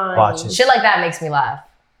on your mind. Watch it. Shit like that makes me laugh.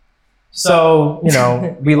 So, we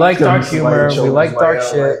like It's gonna dark be humor, somebody we like chose dark my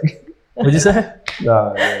shit. What'd you say?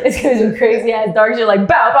 Nah, yeah. It's gonna be crazy ass dark shit like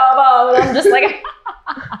bow bow bow, and I'm just like,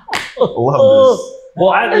 Love this. Well,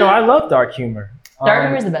 I love dark humor. dark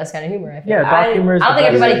humor is the best kind of humor. I feel. Yeah, dark I- humor is I don't the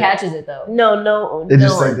think best. everybody catches it though. No. They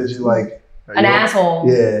just think that you like An asshole.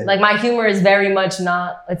 Yeah. Like my humor is very much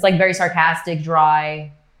not. It's like very sarcastic,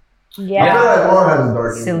 dry. I feel Yeah. like Lauren has a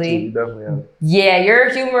dark humor Silly. too. You definitely have. Yeah, your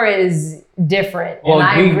humor is different. Well, and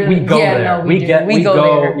I we really, go yeah, there. No, we do. get, we we go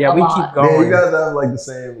there. Yeah, a we lot. keep Yeah, going. you guys have like the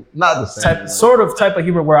same, not the same. Type of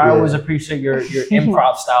humor where I Yeah. always appreciate your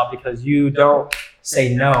improv style because you don't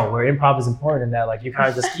say no. Where improv is important in that, like you kind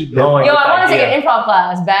of just keep going. Yo, with I want to the take idea. an improv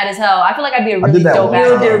class. Bad as hell. I feel like I'd be a I really did that dope one actor.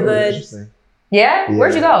 You'll time. do It was good. interesting. Yeah? Yeah.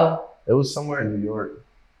 Where'd you go? It was somewhere in New York.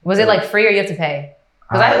 Was it like free or you have to pay?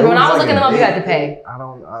 Because It when I was like looking a them up, you had to date. pay. I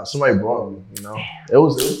don't. Somebody brought me. It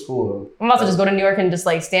was cool I'm about to just go to New York and just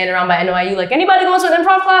like stand around by NYU. Like, anybody going to an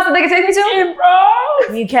improv class that they can take me to?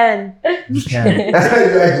 Improv! You can. You can. though.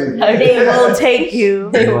 Actually, They will take you.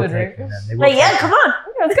 They They will would, take right? you, man. They will Like, take yeah, you. come on.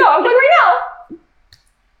 Let's go. I'm going right now.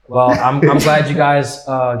 Well, I'm glad you guys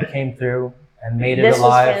came through and made it This was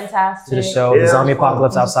alive fantastic. to the show. Yeah, The it zombie was fun.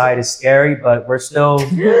 apocalypse outside is scary, but we're still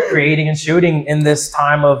creating and shooting in this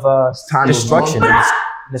time of time of destruction, month.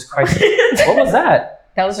 this crisis. What was that?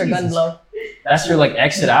 That was her gun Jesus. blow. That's your like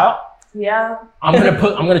exit out. Yeah. I'm gonna try How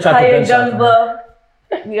to put your guns guns out. blow.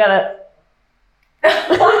 You gotta.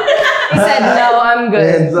 He said, no, I'm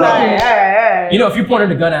good. Hands up. Alright. You know, if you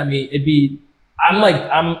pointed a gun at me,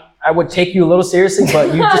 I would take you a little seriously,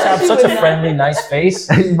 but you just have She such would a not. friendly, nice face.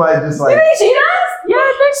 You might just like. Really? She does? Yeah,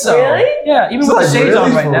 I think so. Really? Yeah, even It's with like, the shades really?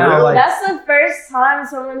 on right For now, real? like That's the first time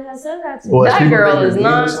someone has said that to me. What, That people girl think is you're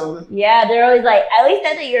mean or not- something? Yeah, they're always like, at least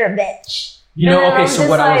I think you're a bitch. You know, And then okay, I'm so just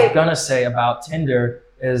what I was like- gonna say about Tinder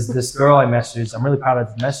is this girl I messaged. I'm really proud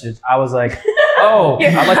of this message. I was like, oh,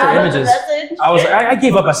 I like her images. I was I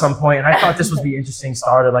gave up at some point, and I thought this would be interesting.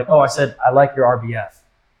 Started like, oh, I said I like your RBF.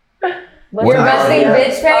 Your resting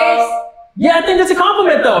bitch face. Yeah, I think that's a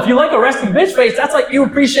compliment though. If you like a resting bitch face, that's like you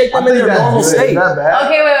appreciate I them in think their that's normal good. state. Not bad.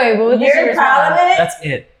 Okay, wait. What did You're proud of it? That's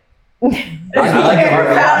it. I like You're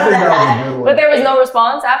your proud RBF. of I think that was a good one. But there was no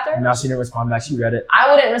response after? Now she didn't respond back. She read it.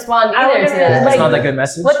 I wouldn't respond I either would've to been that. That's like- not that good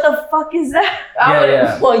message. What the fuck is that?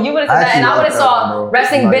 Yeah. Well, you would have said that, and I would have actually like that saw one, bro.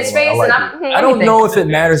 resting I like bitch it. face, I like and I don't know if it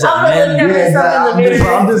matters that I would've men. looked at Yeah, myself in the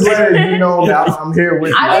mirror. I'm just letting you know that I'm here with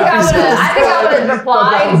you. I think I would have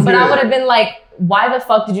replied, but I would have. have been like, why the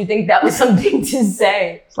fuck did you think that was something to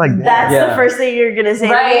say? It's like That's Yeah. the first thing you're gonna say.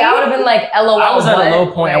 Right? I would have been like, LOL. I was at what? a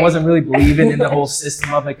low point. I Like, wasn't really believing in the whole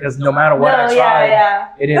system of it because no matter what I No, tried, yeah.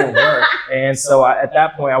 it didn't work. And so at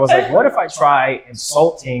that point, I was like, what if I try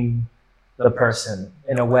insulting the person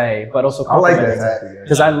in a way, but also I like that complimenting? tactic.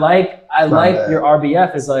 Because I like bad. your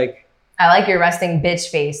RBF is like, I like your resting bitch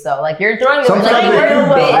face though. Like you're throwing the Sometimes like, they you're do, a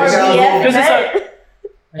but bitch. I got- RBF, Because it's man. like-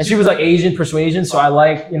 and she was like Asian persuasion, so I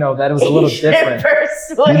like, you know, that it was a little different.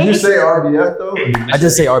 Did you say RBF though? Or did you I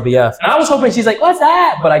just say RBF. And I was hoping she's like, what's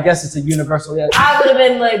that? But I guess it's a universal, yeah. I would have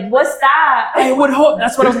been like, what's that? I would hope,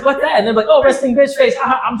 that's what I was like, what's that? And they're like, oh, resting bitch face.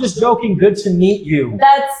 Haha, I'm just joking. Good to meet you.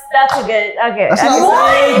 That's a good, okay. That's I not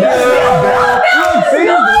mean, Look, see,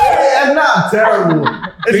 it's not terrible.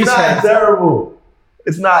 It's Please not fans. terrible.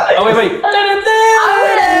 It's not. Oh, wait. I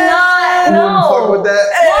would have not. You wouldn't fuck No. with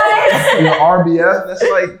that? Your RBF? That's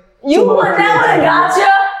like. You would Some that would have creativity. gotcha.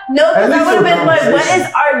 no, At because I least would have a been like, what is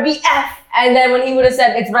conversation. RBF? And then when he would have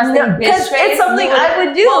said it's resting No, bitch 'cause face, it's something you would- I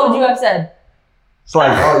would do. What would you have said? It's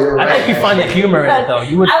like, oh, you're right. I think you find the humor in it, though.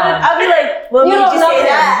 You would find. I'd be like, what You made don't you know say him.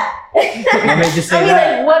 that? What made you say I mean,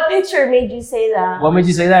 that? like, what picture made you say that? What made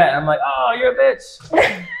you say that? And I'm like, oh, you're a bitch.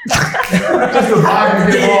 Just the vibe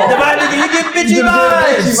you get The off. vibe, you get bitchy You just get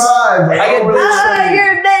bitchy vibes. vibes. Like, I get- don't really Ah, say-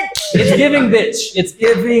 you're a bitch. It's giving bitch. It's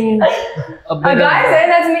giving a A bit guy of. saying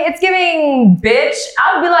that to me, it's giving bitch.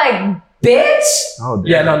 I would be like, bitch? Oh, damn.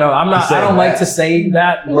 Yeah, no, I'm not. You I don't said like that. to say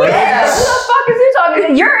that word. Yeah. Who the fuck is you talking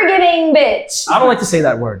to? You're giving bitch. I don't like to say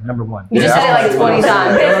that word. Number one. You just Yeah, said it like I 20 don't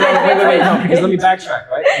times. like No, wait, no, because let me backtrack,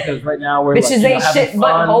 right? Because right now we're Bitches like, ain't having shit but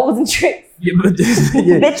fun. hoes and tricks. Yeah, but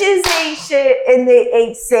yeah. Bitches ain't shit and they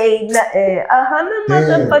ain't say nothing. 100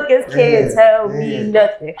 motherfuckers can't tell me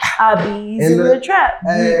nothing. I bees in the trap.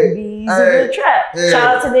 Hey, Bees in hey, the trap. hey.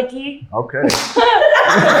 Shout out to Nikki. Okay.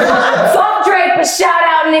 Fuck Drake, but shout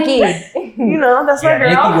out Nikki. You know, that's my Yeah,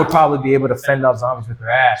 Nikki girl. would probably be able to fend off zombies with her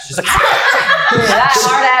ass. She's like, That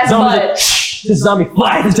hard ass zombies butt. like, this zombie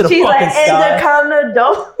flies into the She's fucking like, sky. Anaconda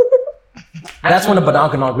don't. That's when a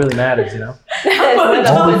badonkanong really matters, you know? That's when the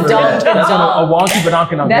Don't dumb forget. That's when a wonky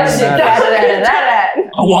badonkanong That really shit, matters. that.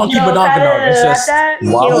 A wonky No, badonkanong. It's just,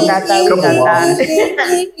 Wow. You don't got that. We Come got on.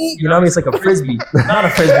 that. you know what I mean? It's like a frisbee. Not a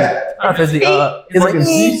frisbee. Not a frisbee. It's It's like a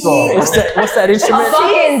seesaw. What's that A instrument?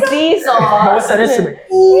 fucking seesaw. What's that instrument?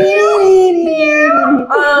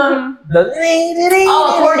 The,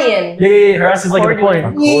 Oh, accordion. yeah. Her ass is like an accordion.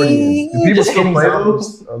 Accordion. Do people Just still kidding, play bro.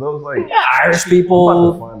 those? Are those like? Irish I'm about to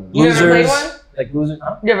people, find them. You ever played losers, one? like losers.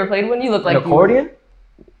 Huh? You ever played one? You look like An accordion?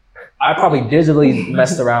 I probably digitally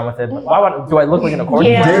messed around with it. But why would, do I look like an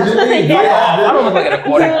accordion Yeah. player? Digitally? Yeah. I don't look like an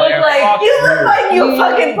accordion You look player. like- Fuck You look like you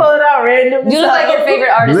fucking pull it out random. You look like your favorite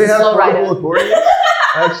Do artist they is have Slow portable Rider. accordion?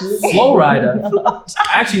 Actually, Flow Rider.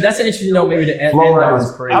 Actually, that's an interesting note. Maybe to end. Flow end Rider on.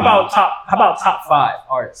 is crazy. How about top 5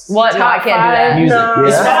 artists? What? No, I can't do that. Music. No,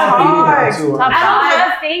 It's that's gotta be hard. too Top I don't five.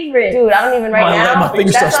 have favorites. Dude, I don't even right now. My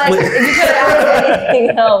fingers That's start like, splitting. if you could have asked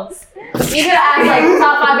anything else. You could have asked like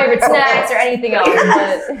top 5 favorite snacks or anything else.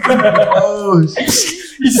 But Oh,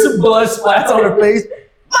 Some blood splats on her face.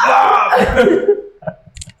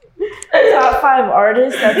 Top 5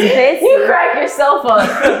 artists. That's face. you crack yourself up.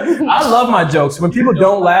 I love my jokes. When people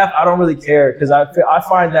don't laugh, I don't really care because I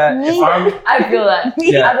find that if I'm I feel that.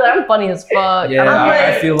 Yeah. I feel like I'm funny as fuck. yeah, I'm like,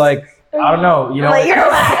 I feel like I don't know, you know, Like, you're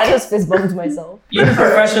I just fist bumped myself. even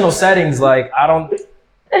professional settings, like I don't.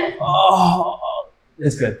 Oh,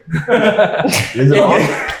 it's good. is it on?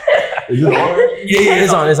 Is it on? Yeah,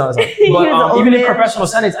 it's on. He's an But old even in man. professional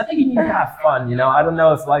settings, I think you need to have fun. You know, I don't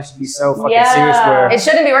know if life should be so fucking Yeah. serious. Where It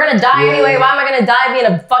shouldn't be. We're gonna die Yeah. anyway. Why am I gonna die being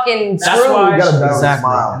a fucking that's screw? why You gotta balance exactly,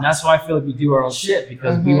 smile. and that's why I feel like we do our own shit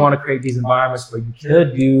because we Mhm. want to create these environments where you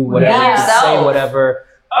could do whatever, Be you could say yourself. whatever.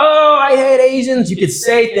 Oh, I hate Asians. You could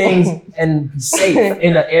say things and be safe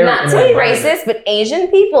in an area. Not to be racist, but Asian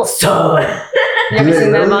people suck. You ever Yeah,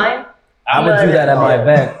 seen that really? line? I would do that at my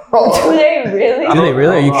event. Do they really? Do they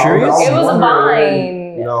really? Are you curious? It was a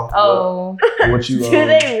Vine. You know, Oh. what you Do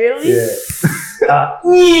they really? Yeah.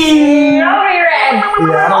 Over your head. Yeah,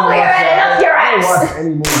 I don't Over your head and up your I don't ass. watch any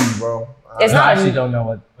movies, bro. It's I not. actually don't know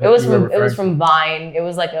what It was you were from referring to. Vine. It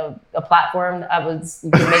was like a platform that you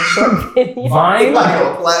could make short videos. Vine? Like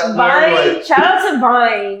a platform, Vine. like, Shout out to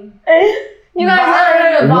Vine. You guys not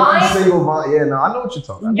heard of one Vine? single Vine. Yeah, no, I know what you're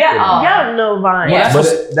talking about. Yeah, y'all know Vine. Yeah. Well,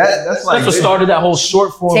 But that's like That's what started that whole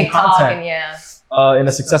short form TikTok content and in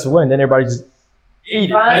a successful way, and then everybody just eat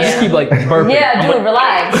it. Vine. I just keep like burping. Yeah, I'm dude,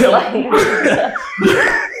 relax.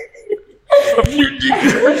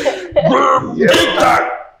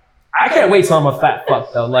 I can't wait till I'm a fat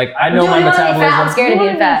fuck though. Like I know Dude, my you wanna be fat? I'm metabolism. scared of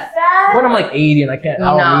being fat. When I'm like 80 and I don't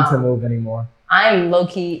No. need to move anymore. I'm low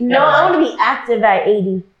key. No, I want to be active at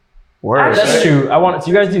 80. Word. That's true. Do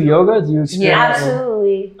you guys do yoga? Do you experiment? Yeah.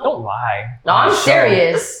 Absolutely. Don't lie. No, I'm Show.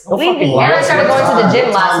 serious. Don't We fucking be- lie. And I started going to the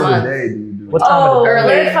gym last month. What time Oh, of the day?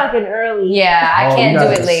 Early. we're fucking early. Yeah, I can't do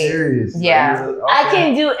it late. Serious. Yeah. I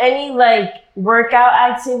can't do any like workout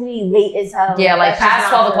activity late as hell. Yeah, like That's just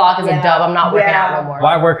past not 12 o'clock is fun. a dub. I'm not working Yeah. out no more.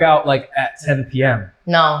 Why work out like at 10 p.m.?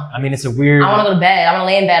 No. I mean, it's a weird. I want to go to bed. I want to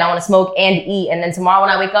lay in bed. I want to smoke and eat. And then tomorrow when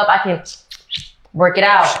I wake up, I can work it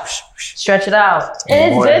out, stretch it out.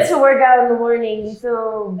 And it's good to work out in the morning. You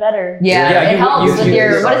feel better. Yeah, Yeah, it you- helps you- with you-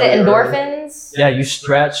 your, what is it, endorphins? Yeah, you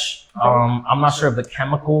stretch. I'm not sure of the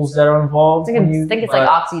chemicals that are involved. I think it's like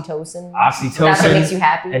oxytocin. That's what makes Oxytocin, you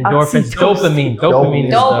happy. endorphins, Oxytocin. dopamine. Is Dopamine.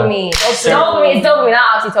 Dopamine. It's dopamine,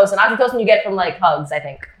 not oxytocin. Oxytocin you get from like hugs, I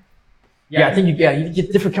think. Yeah, I think you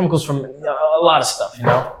get different chemicals from a lot of stuff, you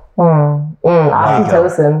know?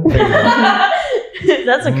 Oxytocin. There you go.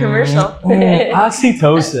 That's a commercial.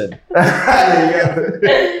 Oxytocin.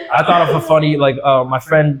 I thought of a funny, like, my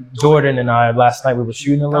friend Jordan and I, last night we were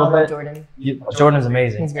shooting a little bit. Jordan. Jordan's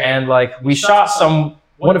amazing. He's great. And like, we shot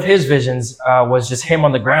one of his visions was just him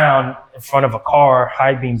on the ground in front of a car,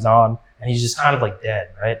 high beams on, and he's just kind of like dead,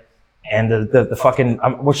 right? And the fucking,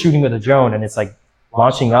 we're shooting with a drone and it's like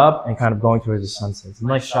launching up and kind of going towards the sunset. It's a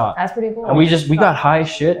nice shot. That's pretty cool. And we got high as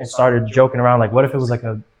shit and started joking around, like, what if it was like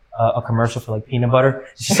a commercial for like peanut butter?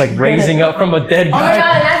 It's just like raising up from a dead Oh my guy.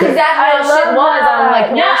 god, and that's exactly how shit was on like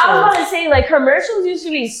commercials. Yeah, I was about to say like commercials used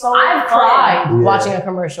to be so I've fun. cried watching a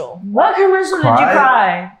commercial. What commercial did you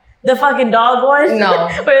cry? The fucking dog one? No.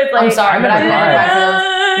 Where it's like, I'm sorry, but I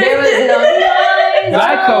cried. There was no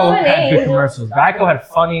Geico had good commercials. Geico had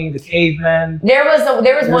Funny, the Caveman. There was one.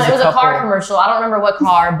 It was a car couple. commercial. I don't remember what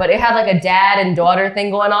car, but it had like a dad and daughter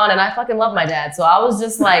thing going on, and I fucking love my dad. So I was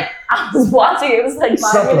just like, I was watching. It was like 5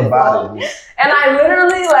 Something minutes about long, it. and I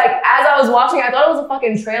literally like as I was watching, I thought it was a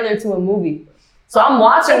fucking trailer to a movie. So I'm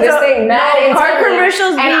watching this thing mad car intently,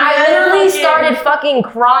 commercials and be I mad literally fucking- started fucking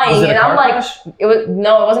crying, Was it a and I'm car like, crash? it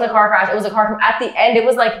wasn't a car crash. It was a car. At the end, it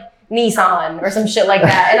was like Nissan or some shit like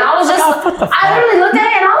that, and I was just, I literally looked at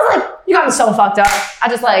it and I was like, you got me so fucked up. I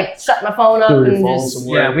just like shut my phone up Threw your and phone just.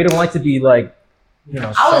 somewhere. Yeah, we don't like to be like, you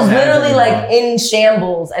know. I was so literally mad. like in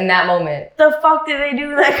shambles in that moment. the fuck did they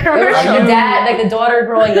do in that It was like commercial? the dad, like the daughter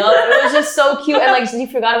growing up. It was just so cute, and like she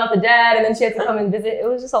forgot about the dad, and then she had to come and visit. It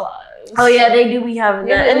was just a lot. It was- Oh yeah, they do be having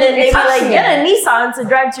that. Yeah, And then they be it's like, awesome. get a Nissan to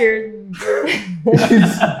drive to your...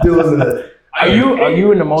 Doing that. Are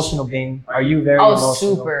you an emotional being? Are you very Oh, emotional?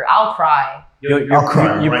 super! I'll cry. You're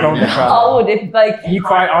cry you're right prone to now. cry. Oh, if like. Can you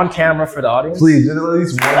cry on camera for the audience? Please, just at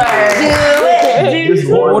least one. Do Just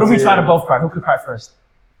it. one What if we tear. try to both cry? Who could cry first?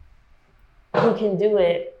 Who can do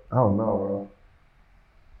it? I don't know, bro.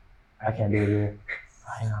 I can't do it either.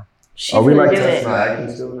 I know. She's Are we gonna like do testing it. our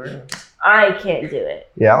acting skills right now? I can't do it.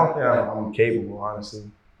 Yeah, I don't think I'm capable, honestly.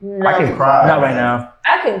 No. I can cry. Not right now.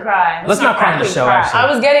 I can cry. Let's not cry on the I can show, cry. actually.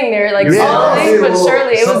 I was getting there, like Yeah, slowly but well,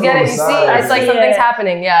 surely. It was something getting. on You the see, side. it's like Yeah. something's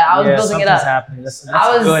happening. Yeah, I was building it something's up. happening. That's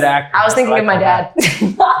I was good acting. I was thinking of my dad. You're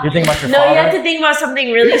thinking about your No, father? you have to think about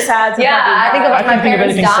something really sad. To Yeah, I think fucking about I my couldn't think of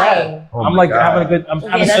parents anything sad. dying. Oh I'm my like God. I'm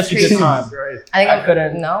having that's such a good crazy. time. I think I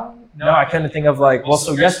couldn't. No. No, I couldn't think of like, well,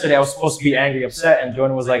 so yesterday I was supposed to be angry, upset, and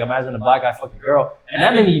Jordan was like, imagine a black guy fucking a girl. And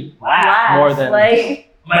that made me laugh more than, like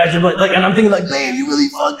imagine, like, and I'm thinking like, babe, you really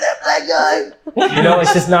fucked that black guy. You know,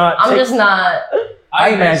 it's just not. I'm just not.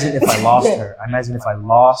 I imagine if I lost her. I imagine if I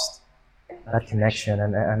lost that connection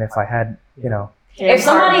and if I had, you know. If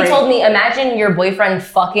somebody told me, imagine your boyfriend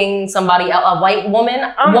fucking somebody, a white woman,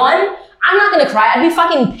 one, I'm not gonna cry. I'd be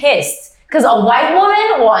fucking pissed. Because a white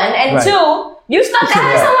woman, one, and Right. two, you stuck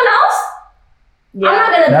that in someone else? I'm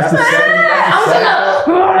not gonna. That's the second. I'm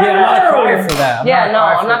gonna. Yeah, I'm not a crier for that.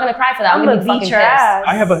 I'm not gonna cry for that. I'm gonna be beat fucking your pissed. ass.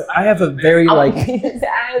 I have a very I like. would beat his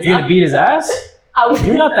ass. You're gonna beat his ass? I would-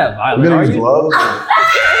 You're not that I'm violent, gonna are use you? gloves.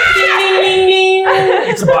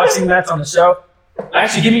 get some boxing mats on the show.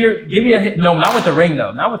 Actually, give me a hit. No, not with the ring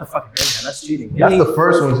though. Not with the fucking ring, man. That's cheating. That's the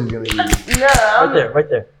first one she's gonna use. No. Right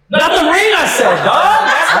there. Not the ring, I said, dog.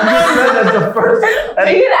 I just said that's the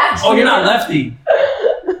first. Oh, you're not lefty.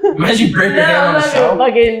 Imagine you break your hand on the show.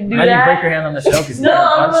 Fucking do Imagine that. you break your hand on the show because No,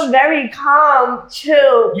 I'm a very calm,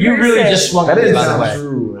 chill You really person. just swung That at me, is by the not way.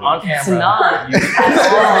 true. It's On camera. not.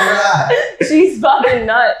 She's fucking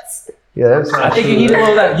nuts. Yeah, that's not I think true. you need a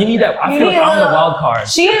little that. You need that. I You feel need like a I'm the little- wild card.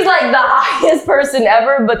 She is like the highest person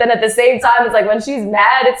ever, but then at the same time, it's like when she's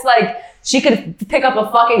mad, it's like she could pick up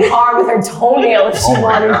a fucking car with her toenail if she Oh my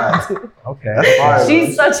wanted God. to. Okay. That's fire.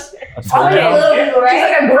 She's such A she's toenail.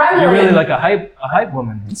 like a gremlin. You're really like a hype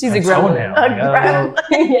woman. She's a gremlin. toenail. A Like, gremlin.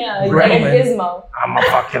 Yeah, like a Gremlin. gizmo. I'm a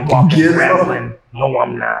fucking wonky Gizmo. gremlin. No,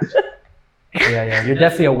 I'm not. Yeah. You're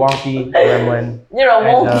definitely a wonky gremlin. You're a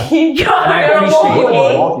And, wonky. and I You're a appreciate Wonky,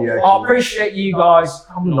 wonky. wonky, I actually. appreciate you guys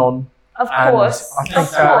coming on. Of And course. I think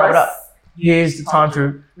Of that course. here's the time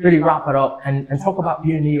to really wrap it up and talk about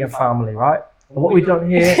unity and family, right? And what we've done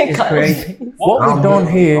here is create. What we've done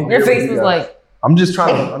here, Your face was like, I'm just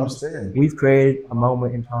trying to understand. we've created a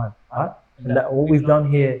moment in time, right? And that what we've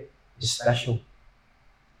done here is special.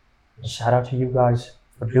 And shout out to you guys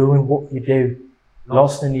for doing what you do.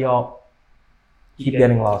 Lost in the art. Keep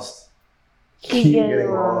getting lost. Keep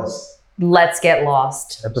getting lost. let's get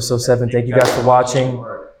lost. Episode 7. Thank you guys for watching.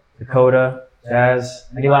 Dakota, Jazz,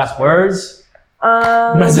 any last words?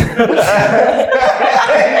 I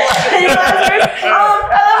love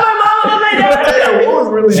my mom and my dad. What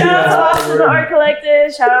was really Shout out to the Art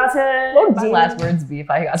Collective. Shout out to What would my last words be if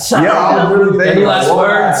I got shot? Yeah, I was really thinking. Any last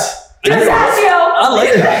words? Pistachio! I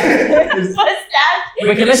like that. Pistachio.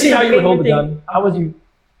 Wait, can I see how you would hold the gun? How would you?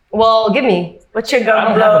 Well, give me. What's your I gun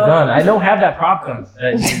don't blow? have a gun. I don't have that prop gun.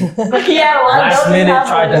 That you Yeah, well, last don't minute have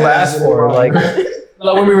tried to one. ask for. Like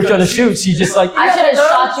when we were trying to shoot, she just like, I should have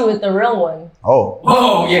shot you with the real one. Oh,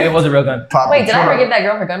 oh yeah, it was a real gun. pop Wait, the did I ever trunk. give that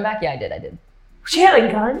girl her gun back? Yeah, I did. She had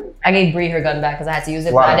a gun? I gave Bree her gun back because I had to use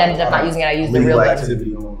it, Wow. but I ended up not using it. I used the real Legal gun.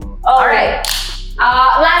 activity going on. Oh, All right.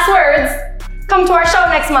 Last words. Come to our show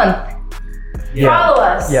next month. Follow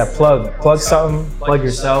us. Yeah, plug something, plug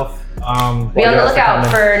yourself. Be on the lookout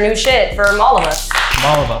for new shit from all of us. From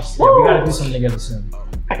all of us. Yeah, we gotta do something together soon.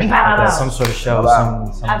 Wow. Some sort of show, Wow.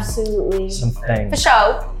 some Absolutely. thing. For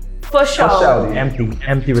show. For sure. What's out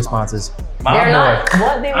Empty responses. They're not.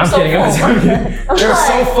 What? They were I'm so kidding. full. They're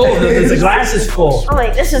so full. The glass is full. I'm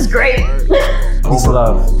like, this is great. Peace and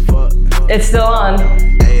love. It's still on. All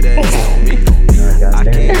right, guys.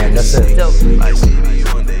 That's it. Dope.